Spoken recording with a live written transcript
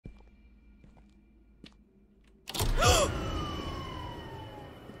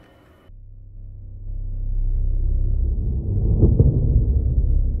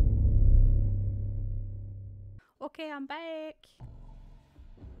Okay, I'm back.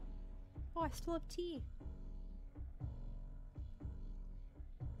 Oh, I still have tea.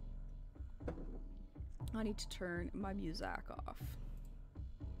 I need to turn my music off.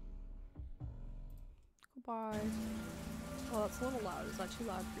 Goodbye. Well, that's a little loud. Is that too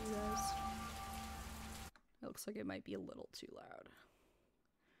loud for you guys? It looks like it might be a little too loud.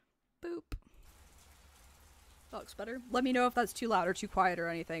 Boop. That looks better. Let me know if that's too loud or too quiet or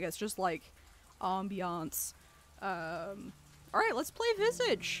anything. It's just like ambiance. Alright, let's play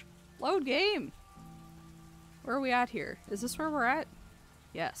Visage. Load game. Where are we at here? Is this where we're at?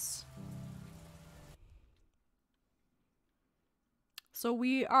 Yes. So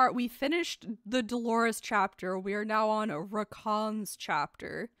we finished the Dolores chapter. We are now on Rakan's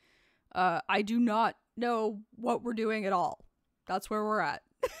chapter. I do not know what we're doing at all. That's where we're at.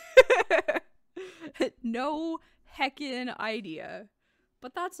 No heckin' idea.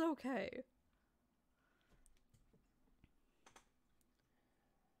 But that's okay.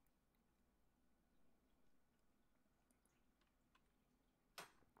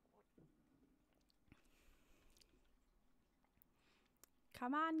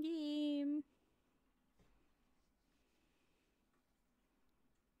 Come on, game.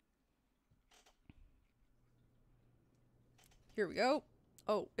 Here we go.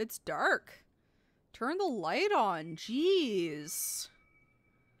 Oh, it's dark. Turn the light on. Jeez.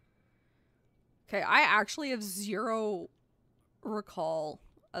 Okay, I actually have zero recall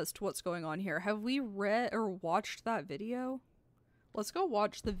as to what's going on here. Have we read or watched that video? Let's go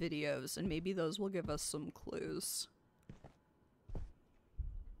watch the videos and maybe those will give us some clues.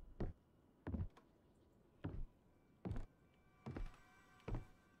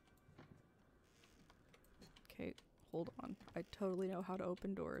 Okay, hold on. I totally know how to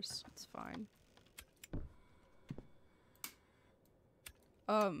open doors. It's fine.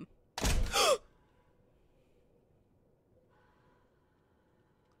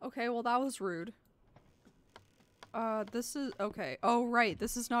 Okay, well that was rude. This is- okay. Oh, right.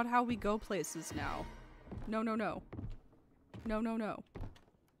 This is not how we go places now. No, no, no. No, no, no.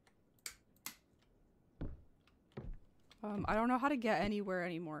 I don't know how to get anywhere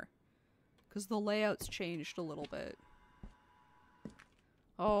anymore. Because the layout's changed a little bit.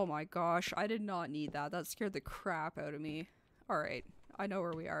 Oh my gosh, I did not need that. That scared the crap out of me. Alright, I know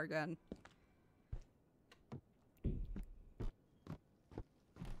where we are again.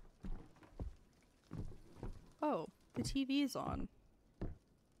 Oh, the TV's on.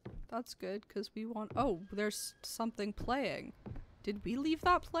 That's good, because we want- oh, there's something playing. Did we leave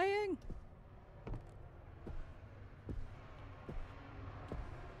that playing?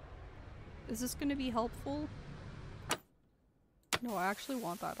 Is this gonna be helpful? No, I actually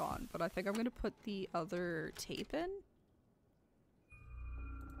want that on, but I think I'm gonna put the other tape in.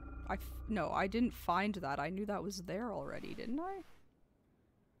 No, I didn't find that. I knew that was there already, didn't I?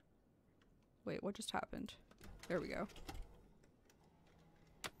 Wait, what just happened? There we go.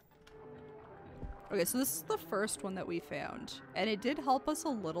 Okay, so this is the first one that we found, and it did help us a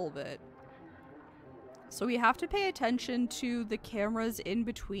little bit. So we have to pay attention to the cameras in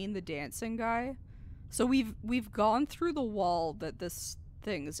between the dancing guy. So we've gone through the wall that this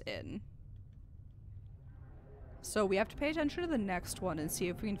thing's in. So we have to pay attention to the next one and see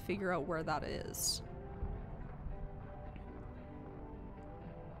if we can figure out where that is.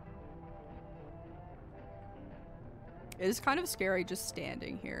 It is kind of scary just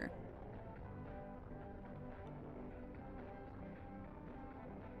standing here.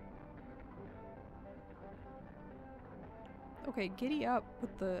 Okay, giddy up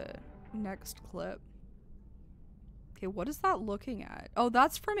with the next clip. Okay, what is that looking at? Oh,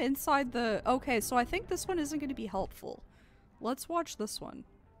 that's from inside the- okay, so I think this one isn't going to be helpful. Let's watch this one.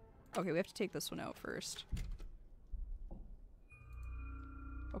 Okay, we have to take this one out first.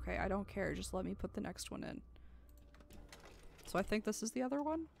 Okay, I don't care. Just let me put the next one in. So I think this is the other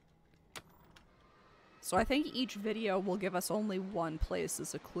one? So I think each video will give us only one place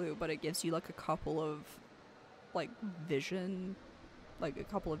as a clue, but it gives you like a couple of like vision, like a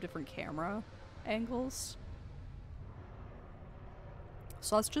couple of different camera angles.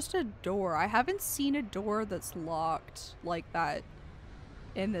 So that's just a door. I haven't seen a door that's locked like that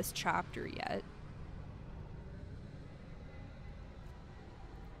in this chapter yet.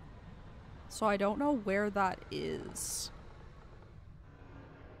 So I don't know where that is.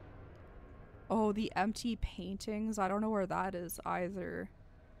 Oh, the empty paintings. I don't know where that is either.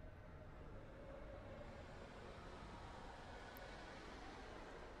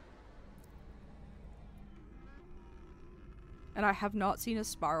 And I have not seen a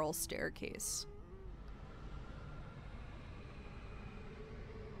spiral staircase.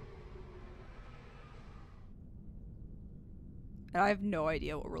 And I have no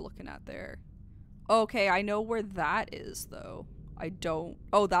idea what we're looking at there. Okay, I know where that is, though. I don't...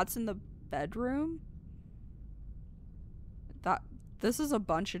 Oh, that's in the bedroom? This is a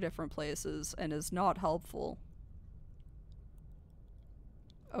bunch of different places and is not helpful.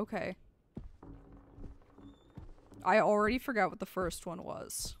 Okay. I already forgot what the first one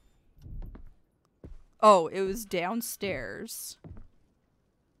was. Oh, it was downstairs.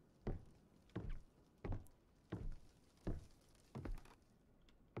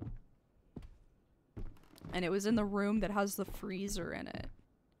 And it was in the room that has the freezer in it.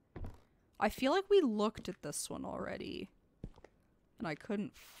 I feel like we looked at this one already. And I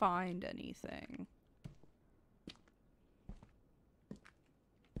couldn't find anything.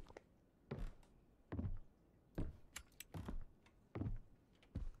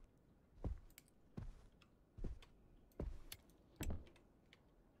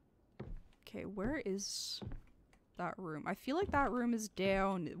 Okay, where is that room? I feel like that room is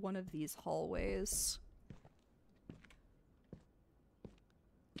down one of these hallways.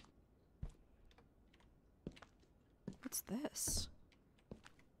 What's this?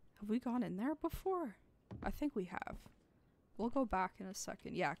 Have we gone in there before? I think we have. We'll go back in a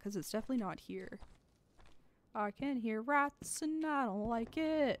second. Yeah, because it's definitely not here. I can hear rats and I don't like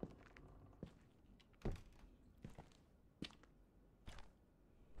it.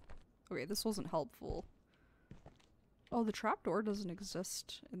 Okay, this wasn't helpful. Oh, the trapdoor doesn't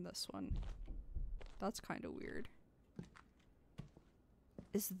exist in this one. That's kind of weird.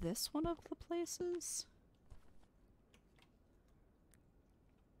 Is this one of the places?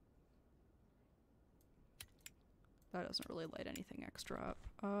 That doesn't really light anything extra up.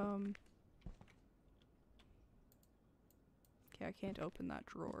 Okay, I can't open that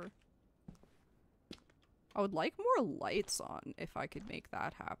drawer. I would like more lights on if I could make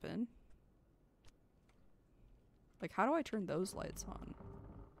that happen. Like, how do I turn those lights on?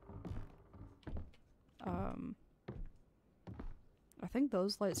 I think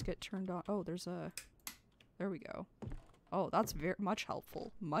those lights get turned on. Oh, there's a... There we go. Oh, that's very much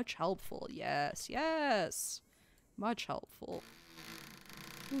helpful. Much helpful. Yes, yes! Much helpful.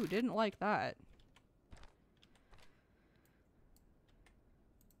 Ooh, didn't like that.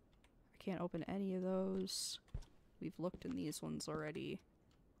 I can't open any of those. We've looked in these ones already.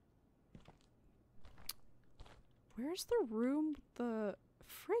 Where's the room with the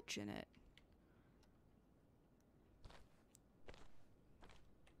fridge in it?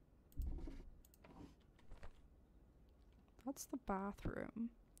 That's the bathroom.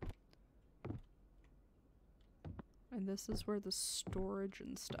 And this is where the storage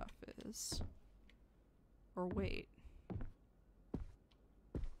and stuff is. Or wait.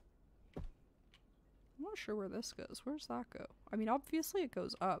 I'm not sure where this goes. Where's that go? I mean, obviously it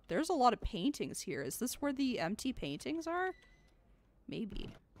goes up. There's a lot of paintings here. Is this where the empty paintings are? Maybe.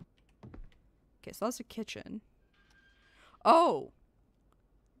 Okay, so that's a kitchen. Oh!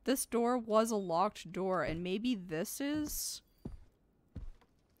 This door was a locked door, and maybe this is...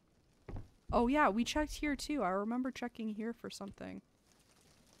 Oh yeah, we checked here too. I remember checking here for something.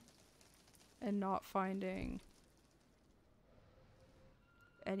 And not finding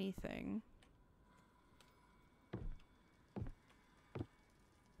anything.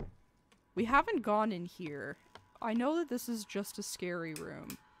 We haven't gone in here. I know that this is just a scary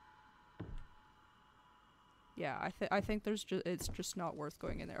room. Yeah, I think it's just not worth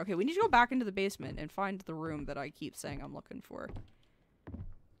going in there. Okay, we need to go back into the basement and find the room that I keep saying I'm looking for.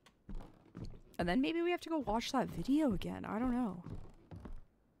 And then maybe we have to go watch that video again. I don't know.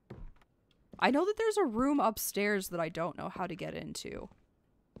 I know that there's a room upstairs that I don't know how to get into.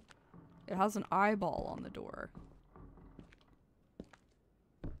 It has an eyeball on the door.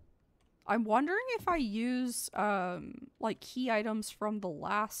 I'm wondering if I use, like, key items from the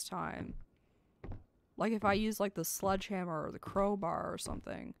last time. Like, if I use, like, the sledgehammer or the crowbar or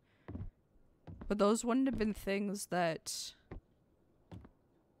something. But those wouldn't have been things that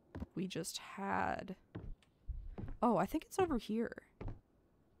we just had. Oh, I think it's over here.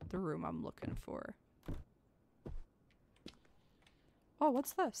 The room I'm looking for. Oh,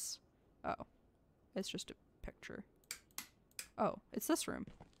 what's this? Oh, it's just a picture. Oh, it's this room.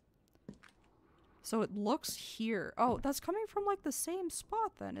 So it looks here. Oh, that's coming from, like, the same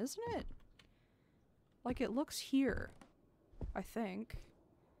spot then, isn't it? Like, it looks here, I think.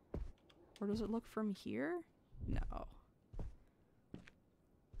 Or does it look from here? No.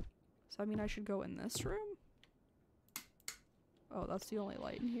 So, I mean, I should go in this room? Oh, that's the only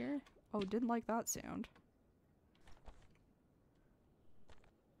light in here? Oh, didn't like that sound.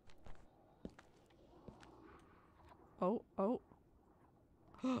 Oh, oh.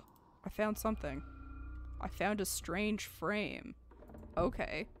 I found something. I found a strange frame.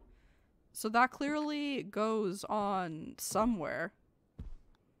 Okay. So that clearly goes on somewhere.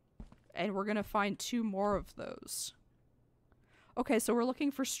 And we're gonna find 2 more of those. Okay, so we're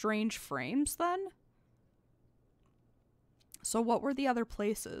looking for strange frames then? So what were the other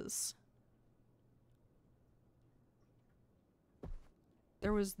places?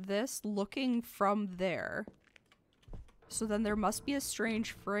 There was this looking from there. So then there must be a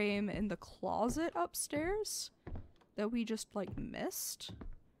strange frame in the closet upstairs that we just, like, missed.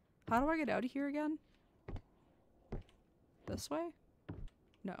 How do I get out of here again? This way?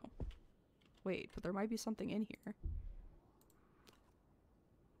 No. Wait, but there might be something in here.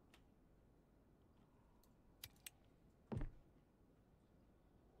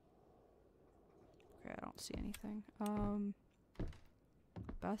 Okay, I don't see anything.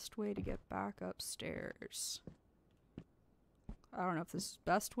 Best way to get back upstairs. I don't know if this is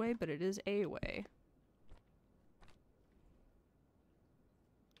best way, but it is a way.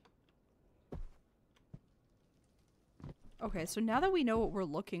 Okay, so now that we know what we're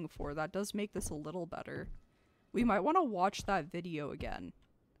looking for, that does make this a little better. We might want to watch that video again.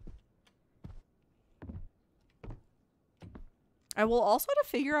 I will also have to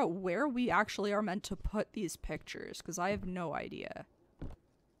figure out where we actually are meant to put these pictures, because I have no idea.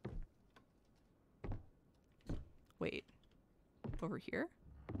 Wait. Over here?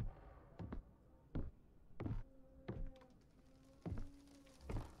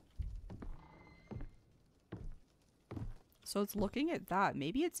 So it's looking at that.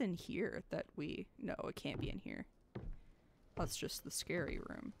 Maybe it's in here that we... No, it can't be in here. That's just the scary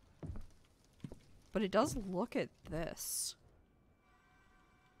room. But it does look at this.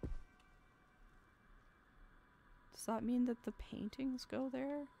 Does that mean that the paintings go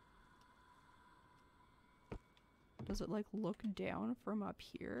there? Does it, like, look down from up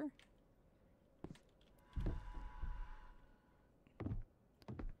here?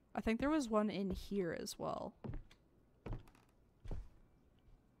 I think there was one in here as well.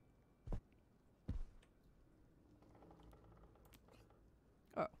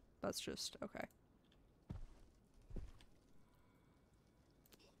 Oh, that's just... okay.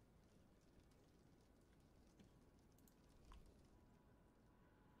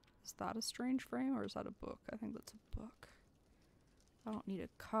 Is that a strange frame or is that a book? I think that's a book. I don't need a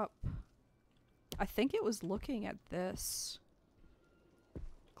cup. I think it was looking at this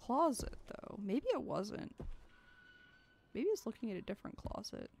closet though. Maybe it wasn't. Maybe it's looking at a different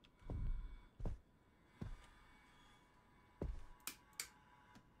closet.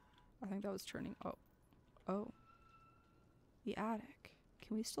 I think that was turning... oh. Oh. The attic.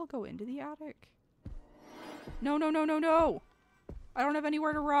 Can we still go into the attic? No, no, no, no, no! I don't have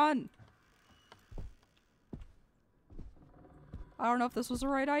anywhere to run. I don't know if this was the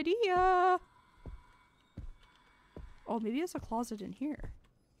right idea. Oh, maybe it's a closet in here.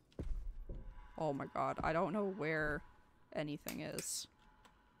 Oh my god, I don't know where anything is.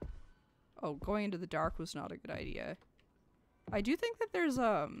 Oh, going into the dark was not a good idea. I do think that there's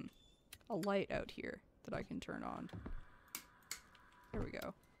a light out here that I can turn on. There we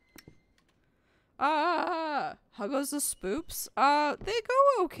go. How goes the spoops? They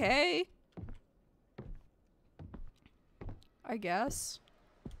go okay. I guess.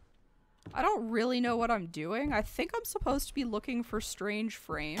 I don't really know what I'm doing. I think I'm supposed to be looking for strange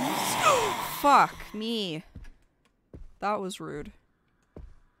frames. Fuck me. That was rude.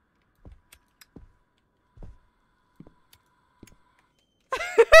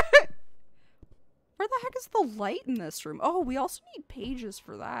 Where the heck is the light in this room? Oh, we also need pages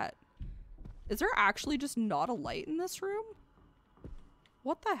for that. Is there actually just not a light in this room?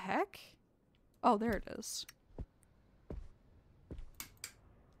 What the heck? Oh, there it is.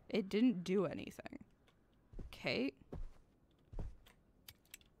 It didn't do anything. Okay.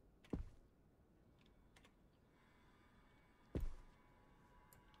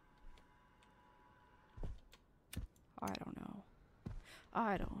 I don't know.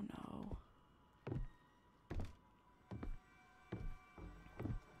 I don't know.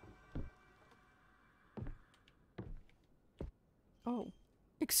 Oh.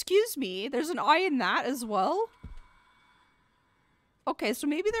 Excuse me, there's an eye in that as well? Okay, so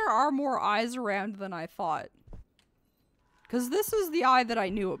maybe there are more eyes around than I thought. Because this is the eye that I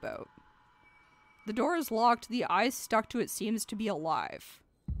knew about. The door is locked, the eye stuck to it seems to be alive.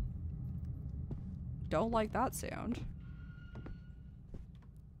 Don't like that sound.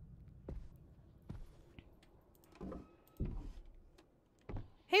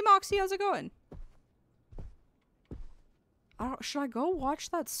 Hey Moxie, how's it going? Should I go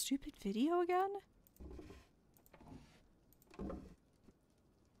watch that stupid video again?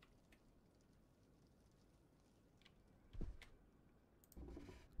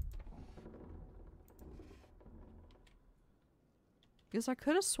 Because I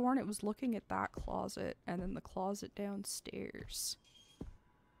could have sworn it was looking at that closet and then the closet downstairs.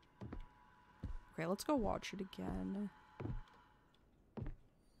 Okay, let's go watch it again.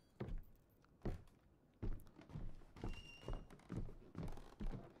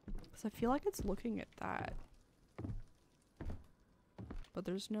 Because I feel like it's looking at that. But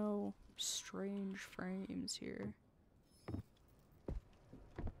there's no strange frames here.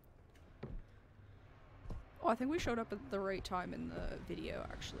 Oh, I think we showed up at the right time in the video,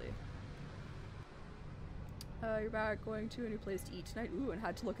 actually. You're back going to a new place to eat tonight. Ooh, and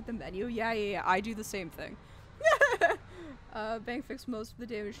had to look at the menu. Yeah. I do the same thing. Bank fixed most of the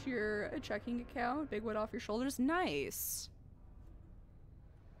damage to your checking account. Big weight off your shoulders. Nice.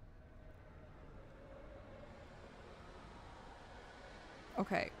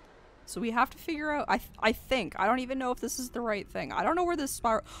 Okay. So we have to figure out, I think, I don't even know if this is the right thing. I don't know where this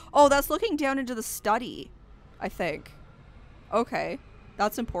spiral, oh, that's looking down into the study, I think. Okay.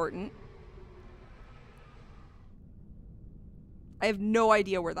 That's important. I have no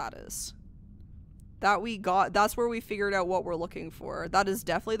idea where that is. That's where we figured out what we're looking for. That is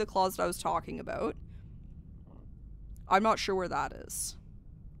definitely the closet I was talking about. I'm not sure where that is.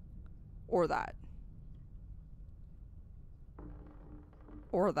 Or that.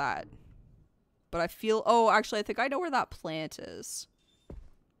 Or that. But I feel, oh, actually, I think I know where that plant is.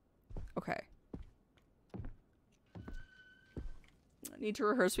 Okay. I need to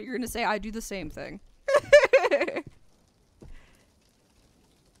rehearse what you're gonna say. I do the same thing.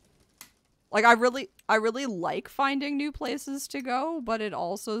 Like, I really like finding new places to go, but it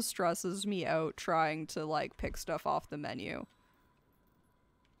also stresses me out trying to, like, pick stuff off the menu.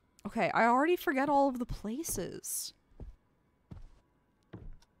 Okay, I already forget all of the places.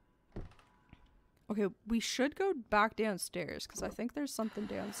 Okay, we should go back downstairs, because I think there's something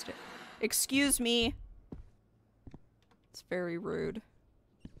downstairs. Excuse me! It's very rude.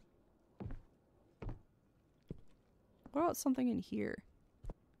 What about something in here?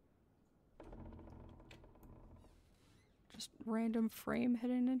 Just random frame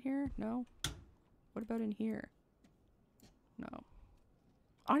hidden in here? No? What about in here? No.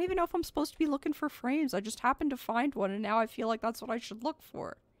 I don't even know if I'm supposed to be looking for frames. I just happened to find one and now I feel like that's what I should look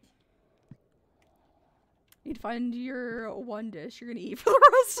for. You'd find your one dish you're gonna eat for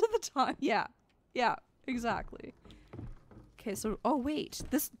the rest of the time. Yeah. Yeah, exactly. Okay, so, oh wait.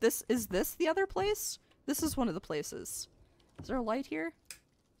 Is this the other place? This is one of the places. Is there a light here?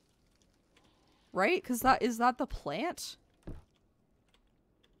 Right? Because is that the plant?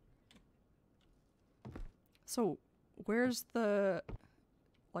 So, where's the,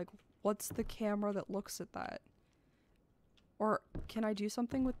 like, what's the camera that looks at that? Or, can I do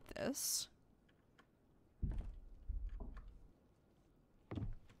something with this?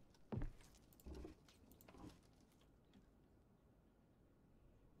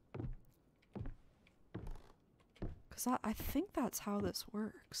 Because I think that's how this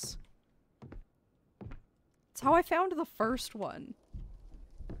works. It's how I found the first one.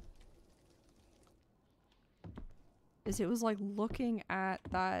 Is it was like looking at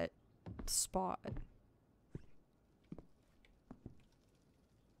that spot.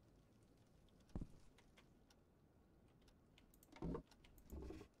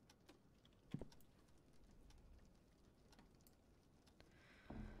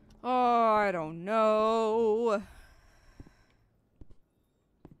 Oh, I don't know.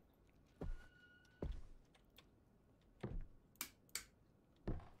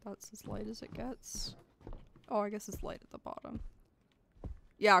 That's as light as it gets. Oh, I guess it's light at the bottom.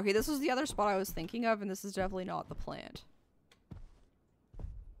 Yeah, okay, this was the other spot I was thinking of, and this is definitely not the plant.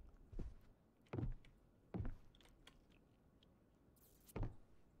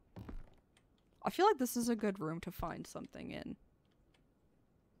 I feel like this is a good room to find something in.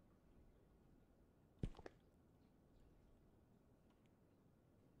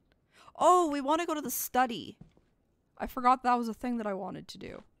 Oh, we want to go to the study. I forgot that was a thing that I wanted to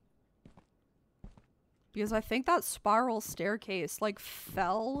do. Because I think that spiral staircase, like,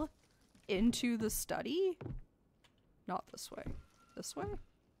 fell into the study? Not this way. This way?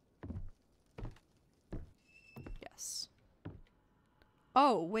 Yes.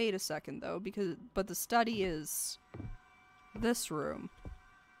 Oh, wait a second, though, but the study is this room.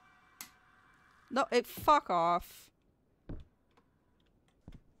 No, fuck off.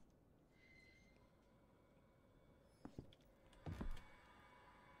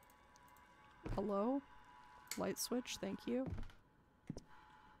 Hello? Light switch, thank you.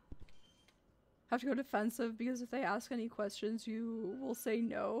 Have to go defensive because if they ask any questions, you will say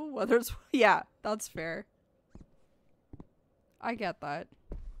no. Whether it's yeah, that's fair. I get that.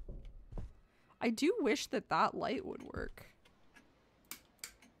 I do wish that light would work.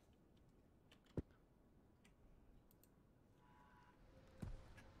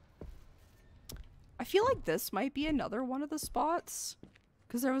 feel like this might be another one of the spots.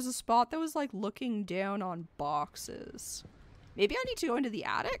 Because there was a spot that was like looking down on boxes. Maybe I need to go into the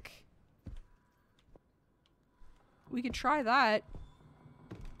attic? We could try that.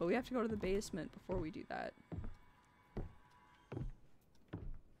 But we have to go to the basement before we do that.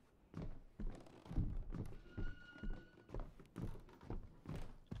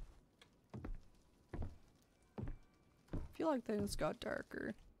 I feel like things got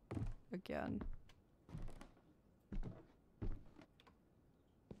darker again.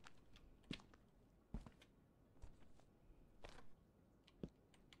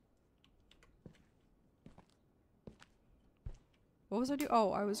 What was I doing?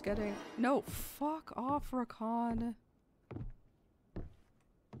 Oh, I was getting... No, fuck off, Rakan.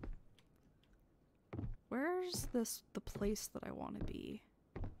 Where's the place that I want to be?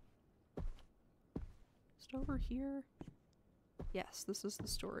 Is it over here? Yes, this is the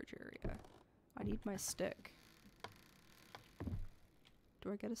storage area. I need my stick.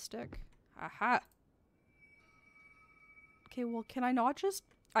 Do I get a stick? Aha! Okay, well, can I not just...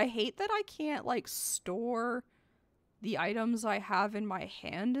 I hate that I can't, like, store the items I have in my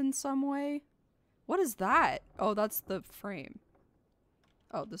hand in some way. What is that? Oh, that's the frame.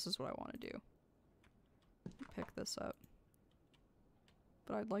 Oh, this is what I want to do. Pick this up.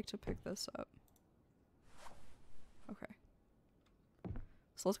 But I'd like to pick this up. Okay.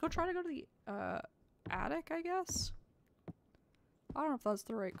 So let's go try to go to the attic, I guess. I don't know if that's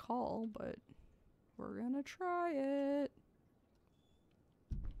the right call, but we're gonna try it.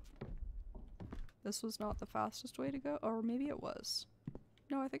 This was not the fastest way to go, or maybe it was.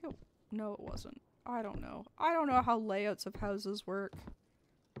 No, I think it... No, it wasn't. I don't know. I don't know how layouts of houses work.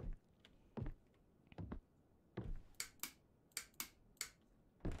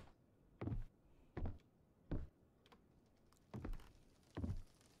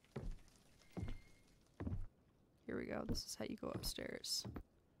 Here we go. This is how you go upstairs.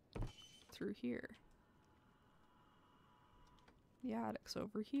 Through here. The attic's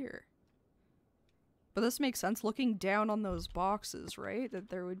over here. But this makes sense looking down on those boxes, right? That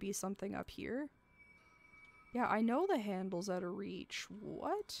there would be something up here. Yeah, I know the handle's out of reach.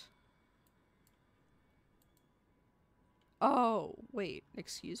 What? Oh, wait.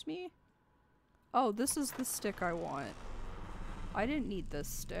 Excuse me? Oh, this is the stick I want. I didn't need this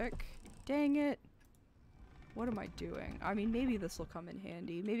stick. Dang it. What am I doing? I mean, maybe this will come in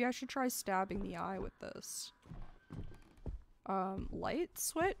handy. Maybe I should try stabbing the eye with this. Light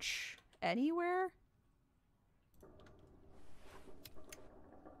switch? Anywhere?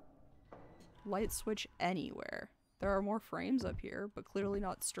 Light switch anywhere. There are more frames up here, but clearly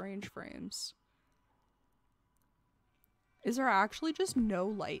not strange frames. Is there actually just no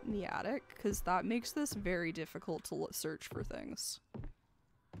light in the attic? Because that makes this very difficult to search for things.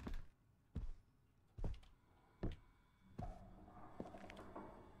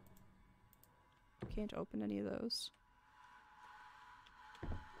 Can't open any of those.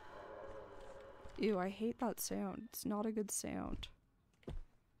 Ew, I hate that sound. It's not a good sound.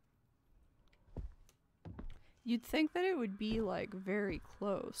 You'd think that it would be, like, very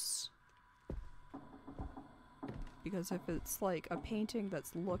close. Because if it's, like, a painting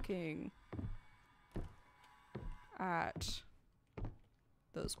that's looking at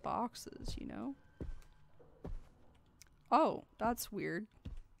those boxes, you know? Oh, that's weird.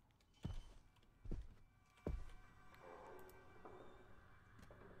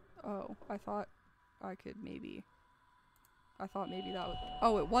 Oh, I thought I could maybe... I thought maybe that would...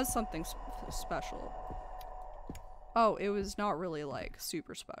 Oh, it was something special. Oh, it was not really, like,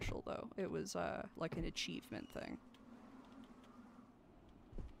 super special, though. It was, like an achievement thing.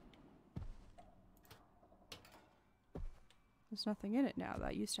 There's nothing in it now.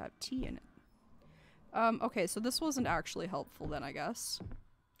 That used to have tea in it. Okay, so this wasn't actually helpful then, I guess.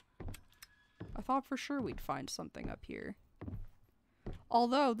 I thought for sure we'd find something up here.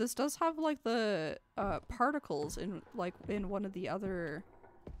 Although, this does have, like, the, particles in, like, in one of the other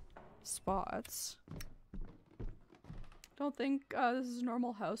spots. Don't think, this is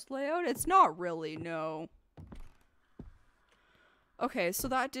normal house layout? It's not really, no. Okay, so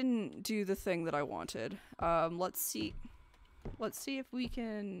that didn't do the thing that I wanted. Let's see. Let's see if we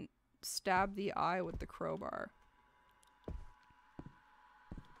can stab the eye with the crowbar.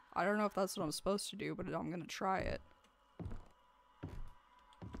 I don't know if that's what I'm supposed to do, but I'm gonna try it.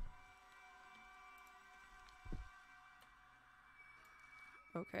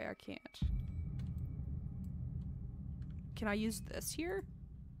 Okay, I can't. Can I use this here?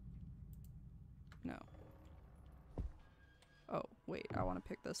 No. Oh, wait, I want to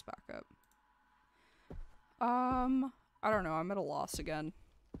pick this back up. I don't know, I'm at a loss again.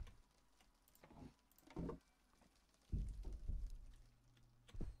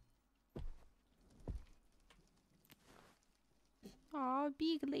 Aw,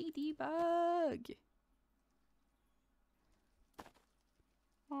 big ladybug.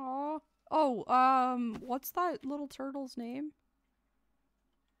 Aw. Oh, what's that little turtle's name?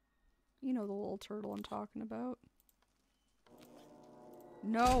 You know the little turtle I'm talking about.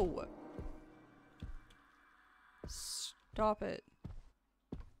 No! Stop it.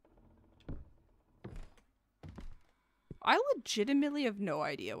 I legitimately have no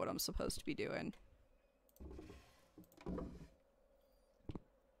idea what I'm supposed to be doing.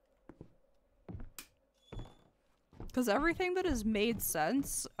 Because everything that has made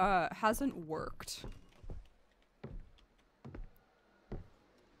sense, hasn't worked.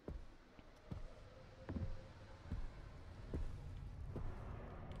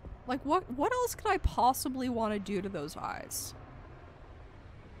 Like, what else could I possibly want to do to those eyes?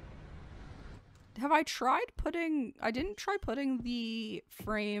 Have I tried putting... I didn't try putting the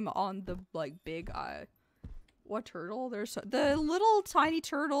frame on the, like, big eye. What turtle? There's the little tiny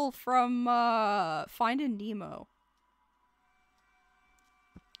turtle from, Finding Nemo.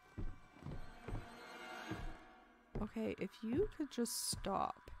 Okay, if you could just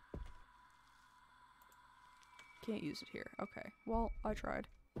stop. Can't use it here. Okay, well, I tried.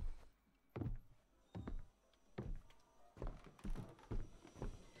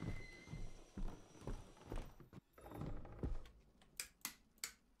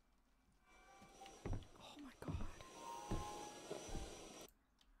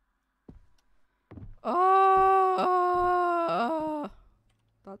 Oh,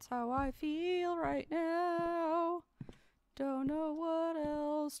 that's how I feel right now. Don't know what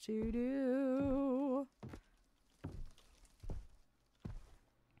else to do.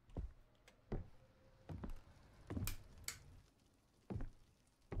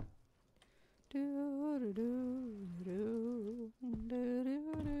 Do do do do do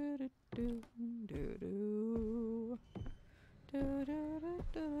do do do do.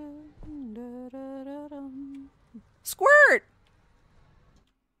 Squirt!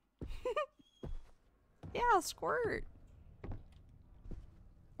 Yeah, squirt.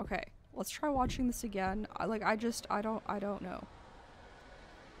 Okay, let's try watching this again. I don't know.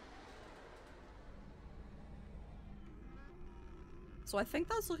 So I think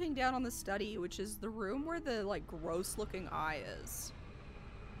that's looking down on the study, which is the room where the, like, gross looking eye is.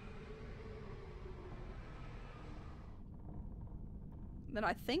 Then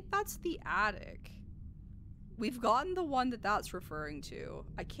I think that's the attic. We've gotten the one that that's referring to.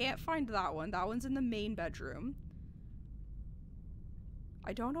 I can't find that one. That one's in the main bedroom.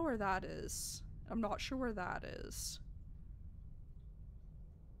 I don't know where that is. I'm not sure where that is.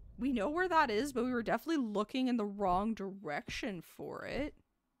 We know where that is, but we were definitely looking in the wrong direction for it.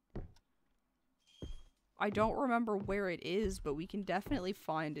 I don't remember where it is, but we can definitely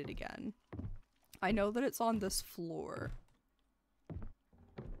find it again. I know that it's on this floor.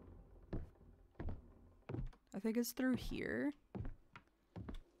 I think it's through here.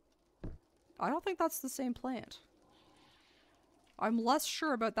 I don't think that's the same plant. I'm less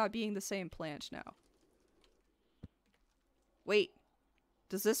sure about that being the same plant now. Wait.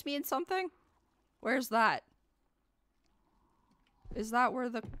 Does this mean something? Where's that? Is that where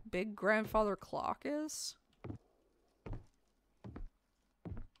the big grandfather clock is?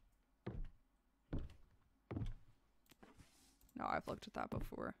 No, I've looked at that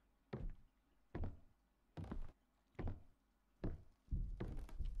before.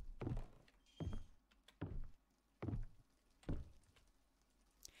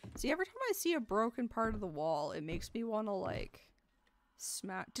 See, every time I see a broken part of the wall, it makes me want to, like,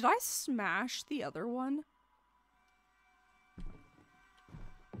 smash. Did I smash the other one?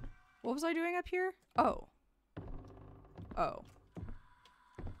 What was I doing up here? Oh. Oh.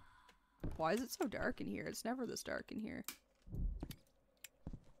 Why is it so dark in here? It's never this dark in here.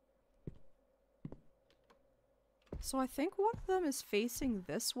 So I think one of them is facing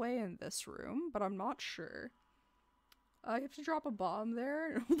this way in this room, but I'm not sure. You have to drop a bomb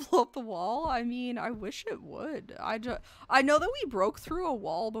there and blow up the wall? I mean, I wish it would. I know that we broke through a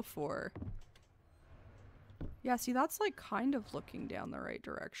wall before. Yeah, see, that's like kind of looking down the right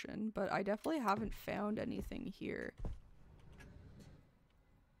direction, but I definitely haven't found anything here.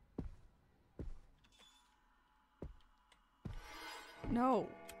 No.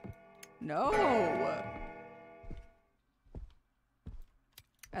 No!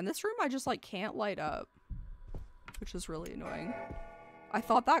 And this room I just like can't light up, which is really annoying. I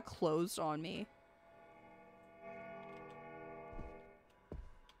thought that closed on me.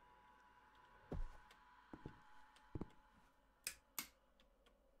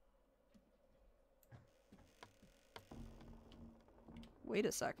 Wait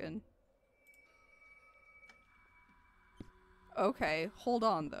a second. Okay, hold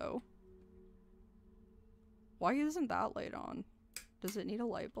on though. Why isn't that light on? Does it need a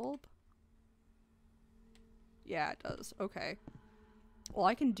light bulb? Yeah, it does. Okay. Well,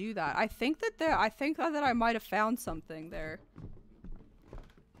 I can do that. I think that I might have found something there.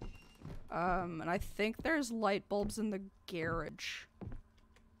 And I think there's light bulbs in the garage.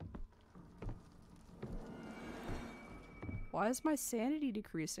 Why is my sanity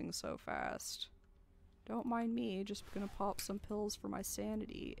decreasing so fast? Don't mind me, just gonna pop some pills for my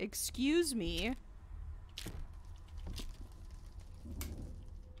sanity. Excuse me.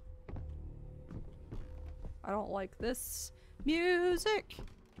 I don't like this music.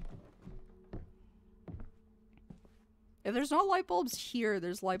 If there's not light bulbs here,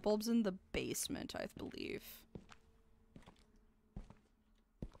 there's light bulbs in the basement, I believe.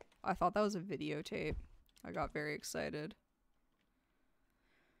 I thought that was a videotape. I got very excited.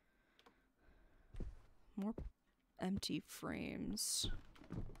 More empty frames.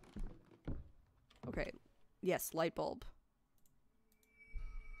 Okay. Yes, light bulb.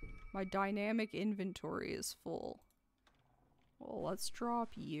 My dynamic inventory is full. Well, let's drop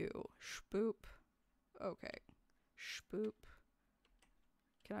you. Spoop. Okay. Spoop.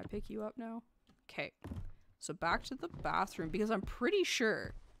 Can I pick you up now? Okay. So back to the bathroom because I'm pretty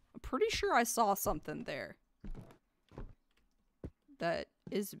sure I saw something there that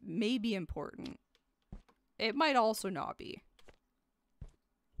is maybe important. It might also not be.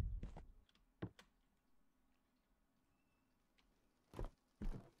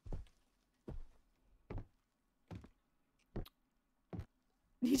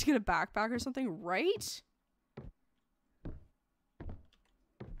 Need to get a backpack or something, right?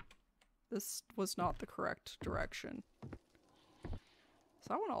 This was not the correct direction. Is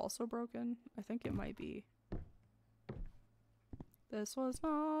that one also broken? I think it might be. This was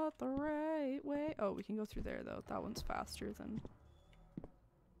not the right way. Oh, we can go through there though. That one's faster than...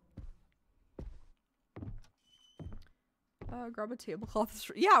 grab a tablecloth.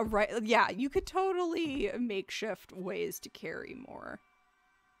 Yeah, right. Yeah, you could totally makeshift ways to carry more.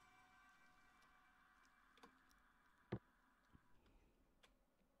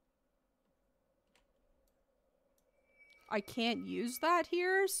 I can't use that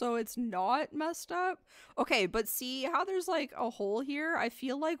here, so it's not messed up. Okay, but see how there's like a hole here? I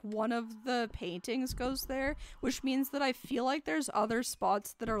feel like one of the paintings goes there, which means that I feel like there's other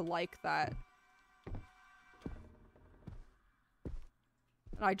spots that are like that.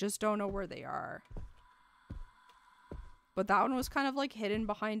 And I just don't know where they are. But that one was kind of like hidden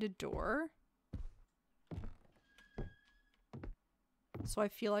behind a door. So I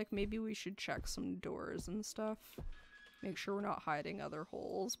feel like maybe we should check some doors and stuff. Make sure we're not hiding other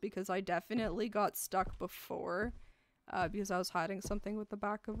holes, because I definitely got stuck before because I was hiding something with the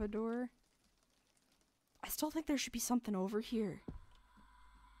back of a door. I still think there should be something over here.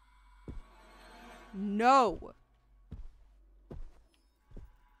 No!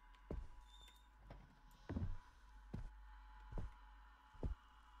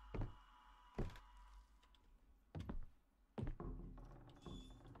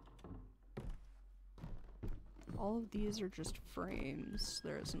 All of these are just frames.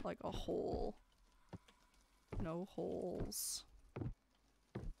 There isn't like a hole. No holes.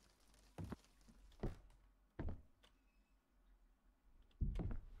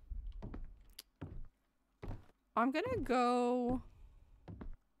 I'm gonna go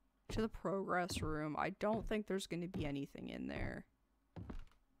to the progress room. I don't think there's gonna be anything in there.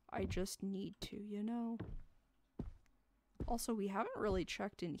 I just need to, you know? Also, we haven't really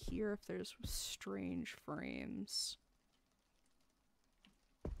checked in here if there's strange frames.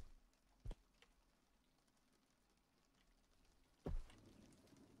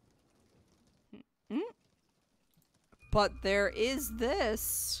 But there is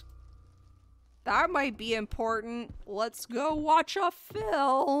this. That might be important. Let's go watch a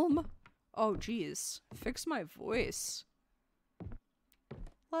film. Oh, geez. Fix my voice.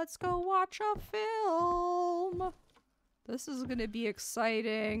 Let's go watch a film. This is gonna be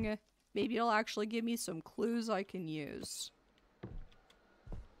exciting. Maybe it'll actually give me some clues I can use.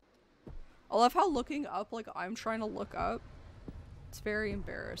 I love how looking up, like I'm trying to look up. It's very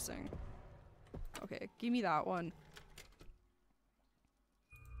embarrassing. Okay, give me that one.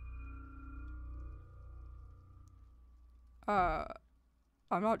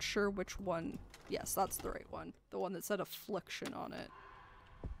 I'm not sure which one. Yes, that's the right one. The one that said affliction on it.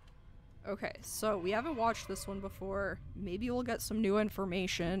 Okay, so we haven't watched this one before. Maybe we'll get some new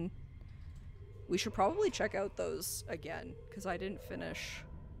information. We should probably check out those again, because I didn't finish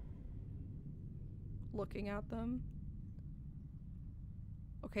looking at them.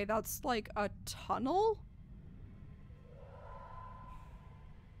 Okay, that's like a tunnel?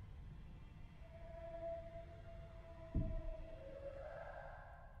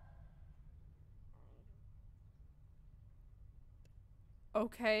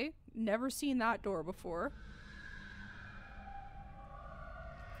 Okay, never seen that door before.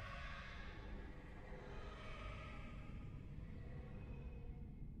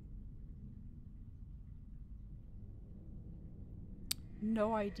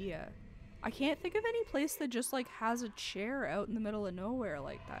 No idea. I can't think of any place that just like has a chair out in the middle of nowhere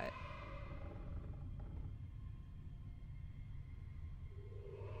like that.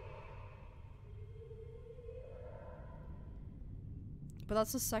 But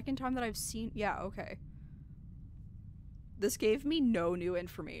that's the second time that I've seen. Yeah, okay. This gave me no new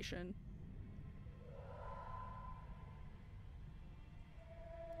information.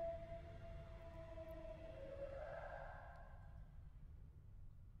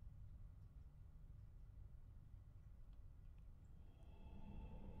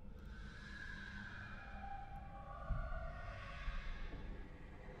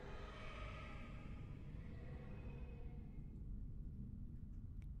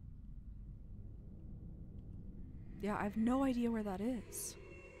 Yeah, I have no idea where that is.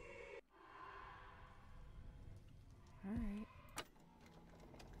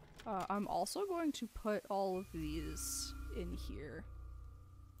 Alright. I'm also going to put all of these in here.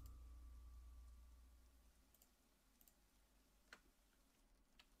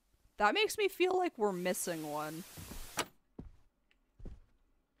 That makes me feel like we're missing one.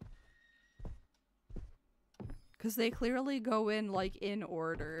 Because they clearly go in, like, in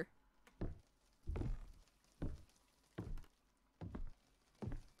order.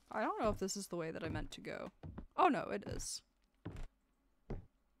 I don't know if this is the way that I meant to go. Oh no, it is.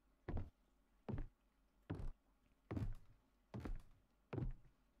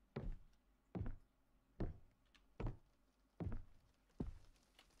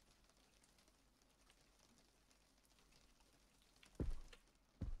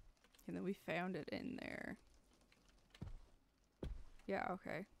 And then we found it in there. Yeah,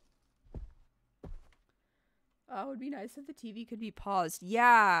 okay. Oh, it would be nice if the TV could be paused.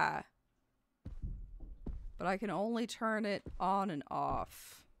 Yeah! But I can only turn it on and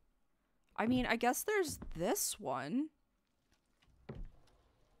off. I mean, I guess there's this one.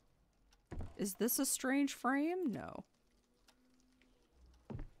 Is this a strange frame? No.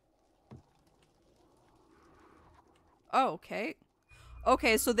 Oh, okay.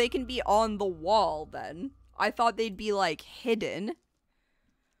 Okay, so they can be on the wall then. I thought they'd be, like, hidden.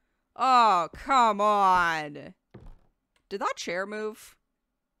 Oh, come on. Did that chair move?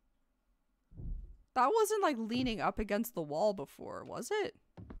 That wasn't, like, leaning up against the wall before, was it?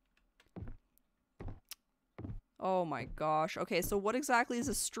 Oh my gosh. Okay, so what exactly is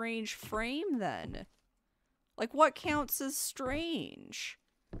a strange frame then? Like, what counts as strange?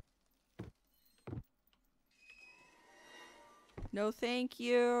 No, thank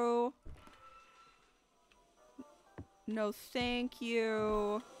you. No, thank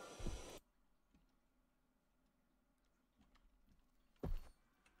you.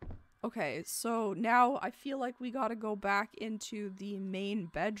 Okay, so now I feel like we gotta go back into the main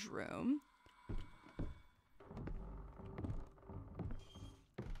bedroom.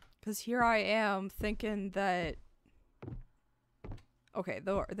 Because here I am thinking that... Okay,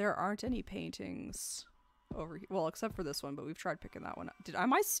 there aren't any paintings over here. Well, except for this one, but we've tried picking that one up.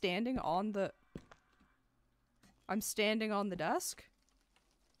 Am I standing on the... I'm standing on the desk?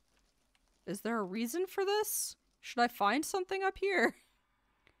 Is there a reason for this? Should I find something up here?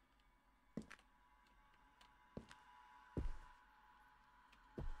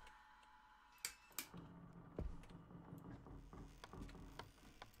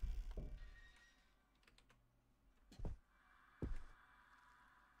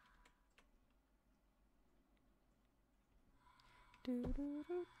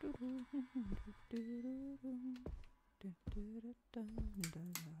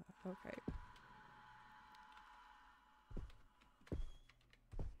 Okay.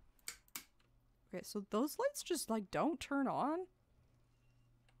 Okay, so those lights just, like, don't turn on?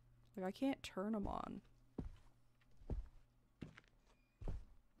 Like, I can't turn them on.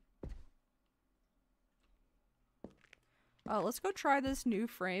 Let's go try this new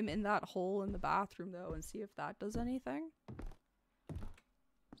frame in that hole in the bathroom, though, and see if that does anything.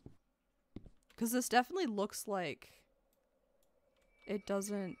 Because this definitely looks like it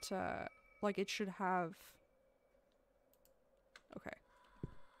doesn't, like it should have... Okay.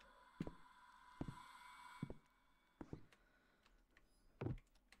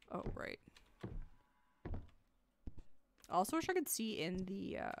 Oh, right. I also wish I could see in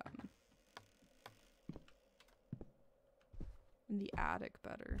the attic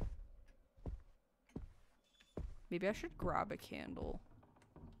better. Maybe I should grab a candle.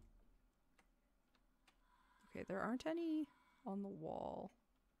 Okay, there aren't any on the wall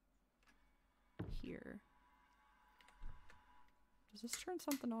here. Does this turn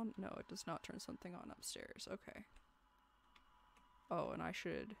something on? No, it does not turn something on upstairs. Okay. Oh, and I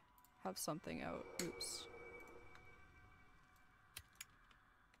should have something out. Oops.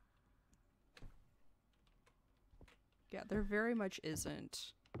 Yeah, there very much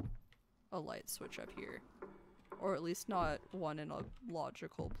isn't a light switch up here. Or at least not one in a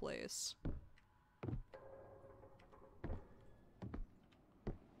logical place.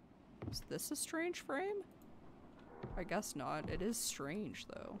 Is this a strange frame? I guess not. It is strange,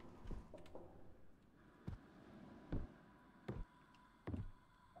 though.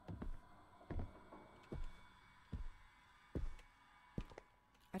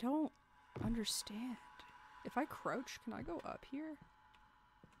 I don't understand. If I crouch, can I go up here?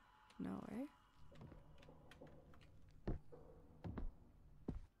 No, eh?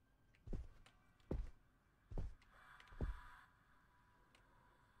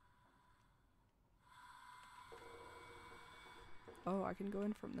 Oh, I can go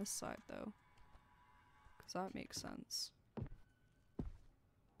in from this side, though. Because that makes sense.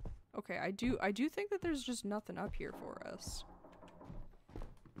 Okay, I do think that there's just nothing up here for us.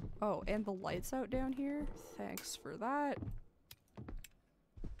 Oh, and the light's out down here? Thanks for that.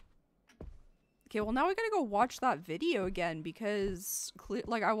 Okay, well now we gotta go watch that video again because,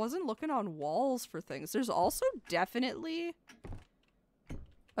 like, I wasn't looking on walls for things. There's also definitely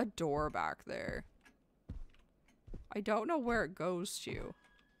a door back there. I don't know where it goes to.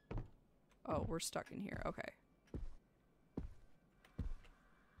 Oh, we're stuck in here. Okay.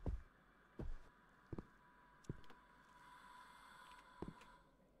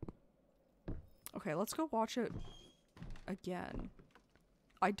 Okay, let's go watch it again.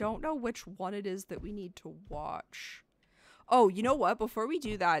 I don't know which one it is that we need to watch. Oh, you know what? Before we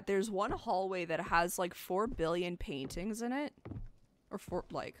do that, there's one hallway that has like 4 billion paintings in it. Or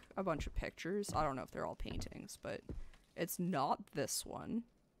like a bunch of pictures. I don't know if they're all paintings, but it's not this one.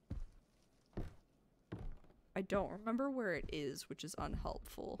 I don't remember where it is, which is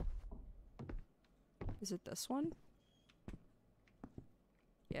unhelpful. Is it this one?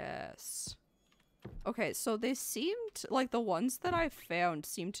 Yes. Okay, so they seemed, like, the ones that I found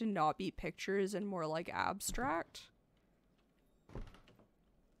seem to not be pictures and more like abstract.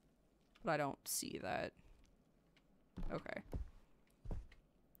 But I don't see that. Okay.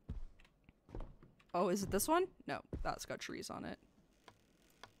 Oh, is it this one? No, that's got trees on it.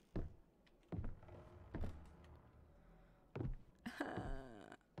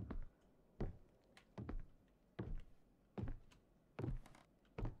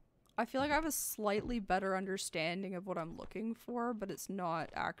 I feel like I have a slightly better understanding of what I'm looking for, but it's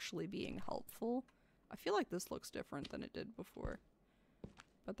not actually being helpful. I feel like this looks different than it did before.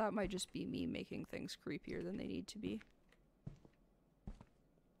 But that might just be me making things creepier than they need to be.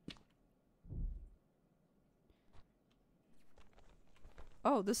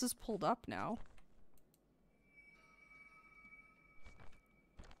 Oh, this is pulled up now.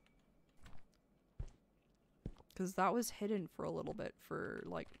 Because that was hidden for a little bit for,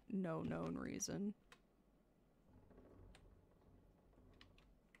 like, no known reason.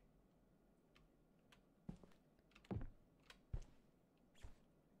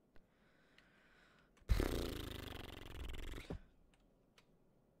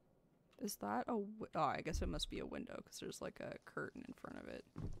 Is that a oh, I guess it must be a window because there's like a curtain in front of it.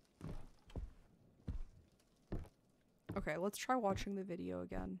 Okay, let's try watching the video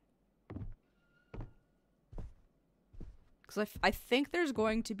again. Because I think there's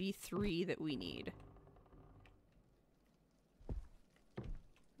going to be 3 that we need.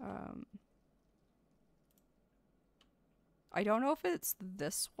 I don't know if it's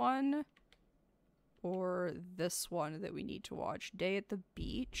this one or this one that we need to watch. Day at the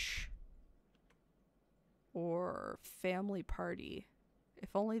Beach or Family Party.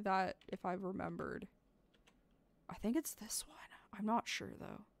 If only that, if I've remembered. I think it's this one. I'm not sure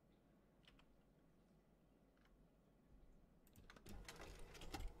though.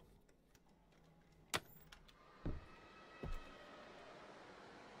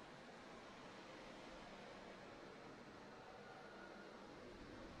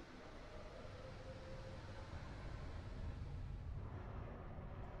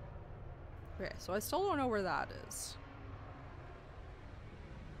 Okay, so I still don't know where that is.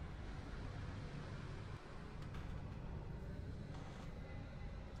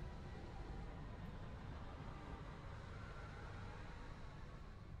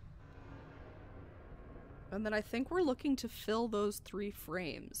 And then I think we're looking to fill those 3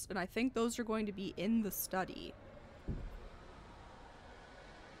 frames. And I think those are going to be in the study.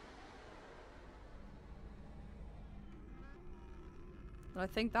 And I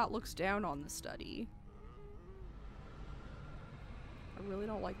think that looks down on the study. I really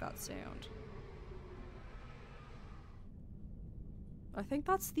don't like that sound. I think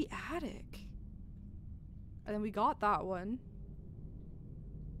that's the attic. And then we got that one.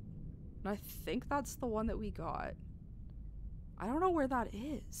 And I think that's the one that we got. I don't know where that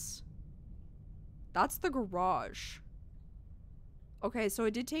is. That's the garage. Okay, so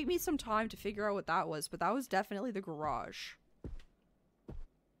it did take me some time to figure out what that was, but that was definitely the garage.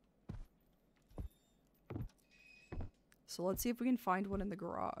 So let's see if we can find one in the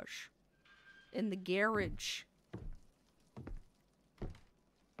garage. In the garage.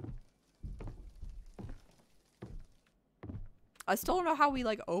 I still don't know how we,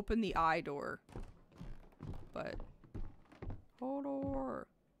 like, open the eye door. But... hold on.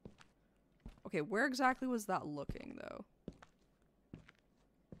 Okay, where exactly was that looking, though?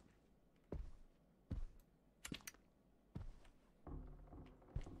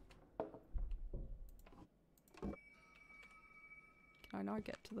 Can I not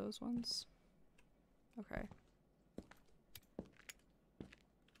get to those ones? Okay.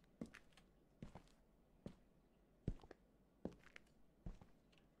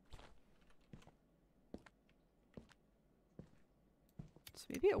 So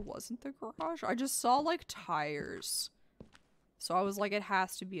maybe it wasn't the garage? I just saw, like, tires. So I was like, it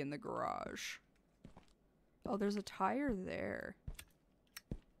has to be in the garage. Oh, there's a tire there.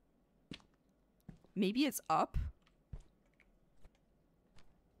 Maybe it's up?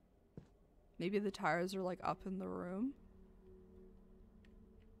 Maybe the tires are, like, up in the room?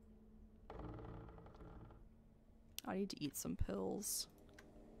 I need to eat some pills.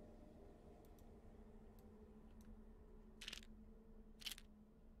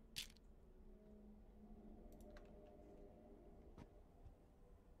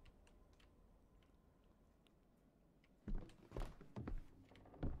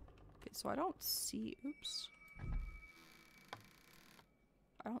 So I don't see, oops.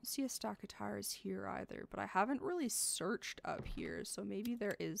 I don't see a stack of tires here either, but I haven't really searched up here, so maybe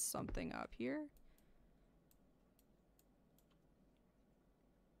there is something up here.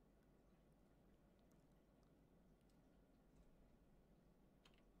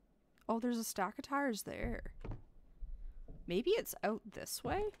 Oh, there's a stack of tires there. Maybe it's out this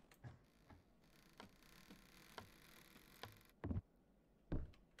way?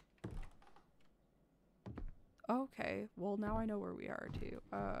 Okay, well now I know where we are too.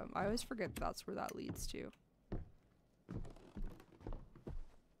 I always forget that's where that leads to.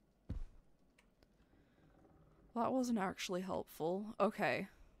 Well, that wasn't actually helpful. Okay.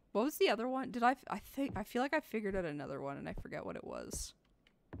 What was the other one? Did I feel like I figured out another one and I forget what it was.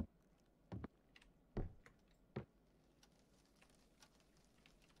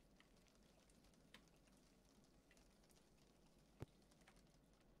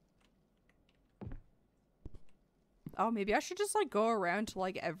 Oh, maybe I should just, like, go around to,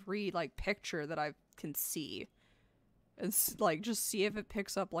 like, every, like, picture that I can see. And, like, just see if it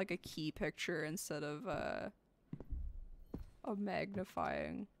picks up, like, a key picture instead of, a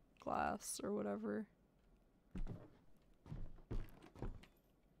magnifying glass or whatever.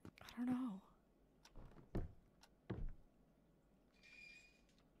 I don't know.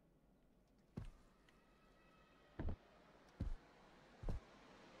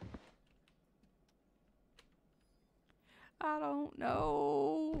 I don't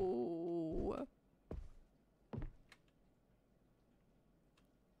know.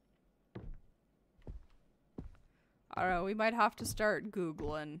 I don't know, we might have to start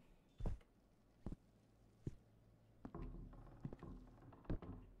Googling.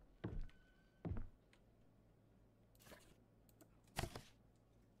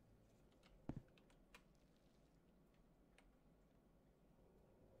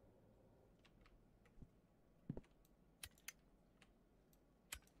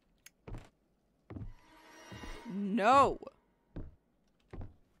 No!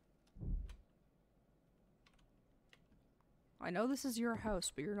 I know this is your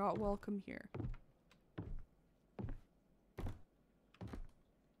house, but you're not welcome here.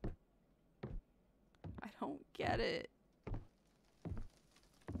 I don't get it.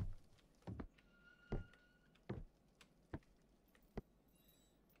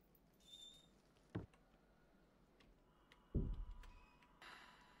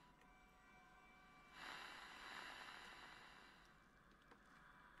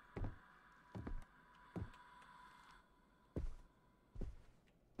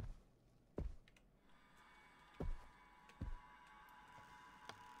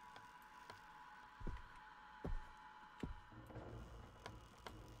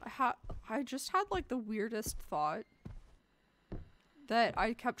 I just had like the weirdest thought that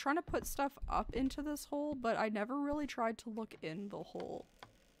I kept trying to put stuff up into this hole, but I never really tried to look in the hole.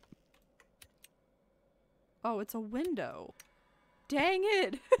 Oh, it's a window. Dang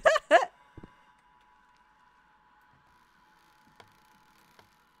it!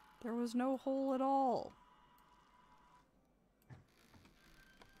 There was no hole at all.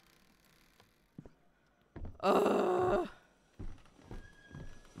 Ugh.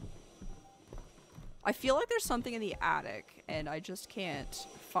 I feel like there's something in the attic, and I just can't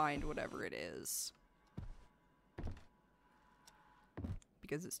find whatever it is.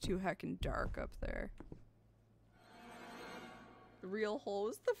 Because it's too heckin' dark up there. The real hole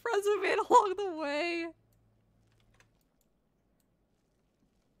was the friends we made along the way.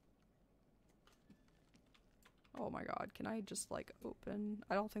 Oh my god, can I just like open?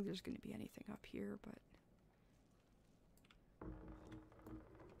 I don't think there's gonna be anything up here, but...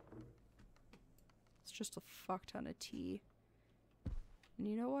 It's just a fuck ton of tea. And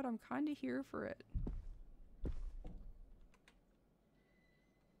you know what? I'm kinda here for it.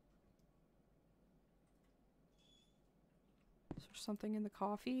 Is there something in the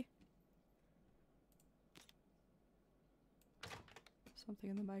coffee? Something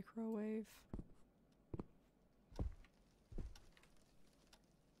in the microwave?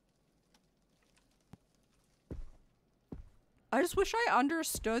 I just wish I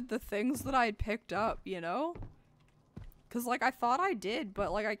understood the things that I had picked up, you know? Because, like, I thought I did,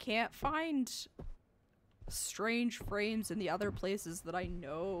 but, like, I can't find strange frames in the other places that I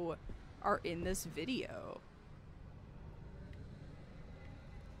know are in this video.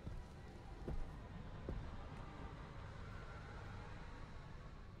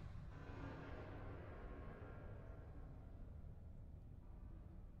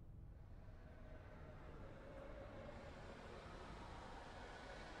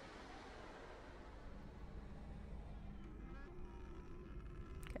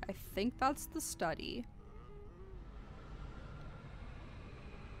 I think that's the study.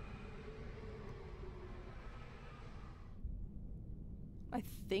 I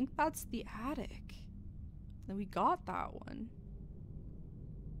think that's the attic. Then we got that one.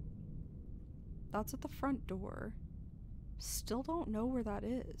 That's at the front door. Still don't know where that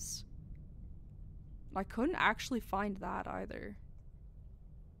is. I couldn't actually find that either.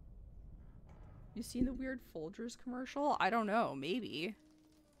 You seen the weird Folgers commercial? I don't know, maybe.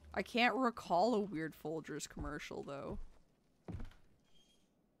 I can't recall a weird Folgers commercial, though.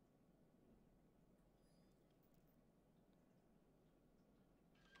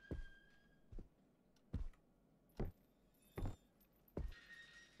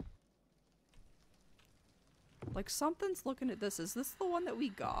 Like, something's looking at this. Is this the one that we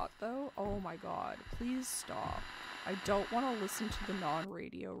got, though? Oh my god. Please stop. I don't want to listen to the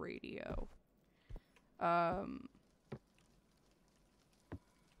non-radio radio.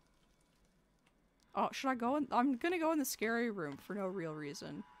 Oh, should I go in? I'm gonna go in the scary room for no real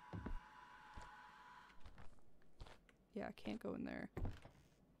reason. Yeah, I can't go in there.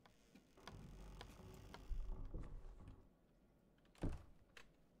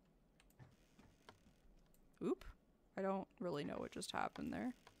 Oop. I don't really know what just happened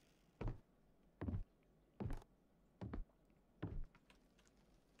there.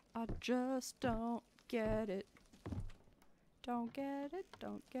 I just don't get it. Don't get it,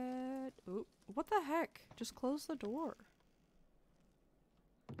 don't get... Oop. What the heck? Just close the door.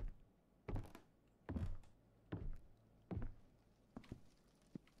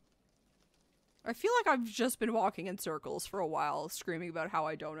 I feel like I've just been walking in circles for a while, screaming about how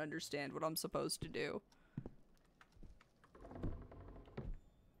I don't understand what I'm supposed to do.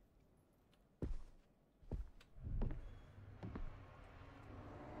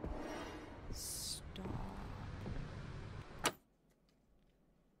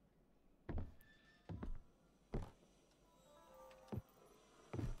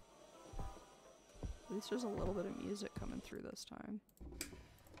 At least there's a little bit of music coming through this time.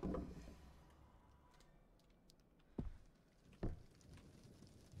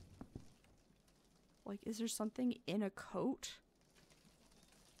 Like, is there something in a coat?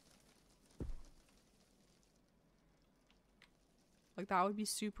 Like, that would be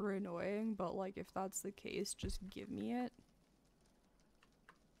super annoying, but like, if that's the case, just give me it.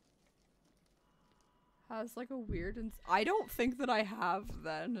 Has like a weird I don't think that I have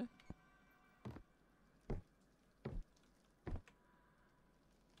then.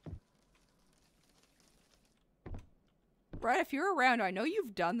 Brett, if you're around, I know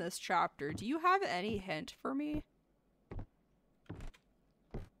you've done this chapter. Do you have any hint for me?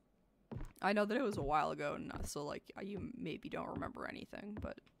 I know that it was a while ago, and so like you maybe don't remember anything,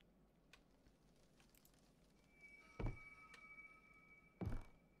 but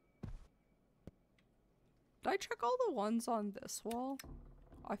I check all the ones on this wall?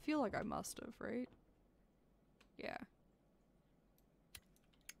 I feel like I must have, right? Yeah.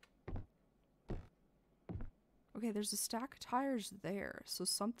 Okay, there's a stack of tires there, so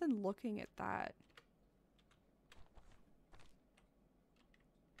something looking at that.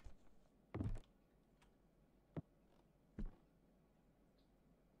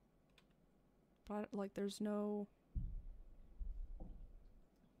 But, like, there's no...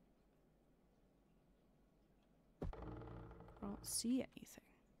 I don't see anything.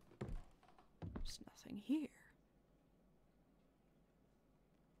 There's nothing here.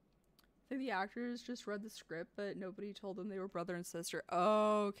 I think the actors just read the script, but nobody told them they were brother and sister.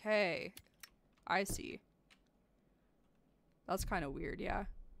 Okay. I see. That's kind of weird, yeah.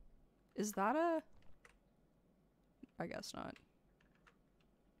 Is that a... I guess not.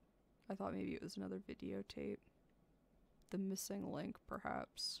 I thought maybe it was another videotape. The missing link,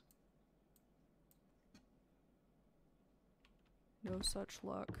 perhaps. No such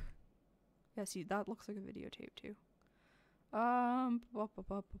luck. Yeah, see, that looks like a videotape too.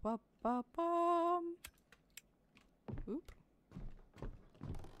 Oop.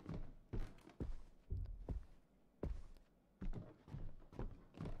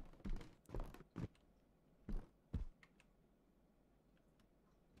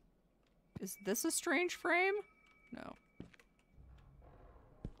 Is this a strange frame? No.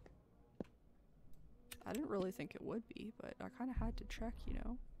 I didn't really think it would be, but I kind of had to check, you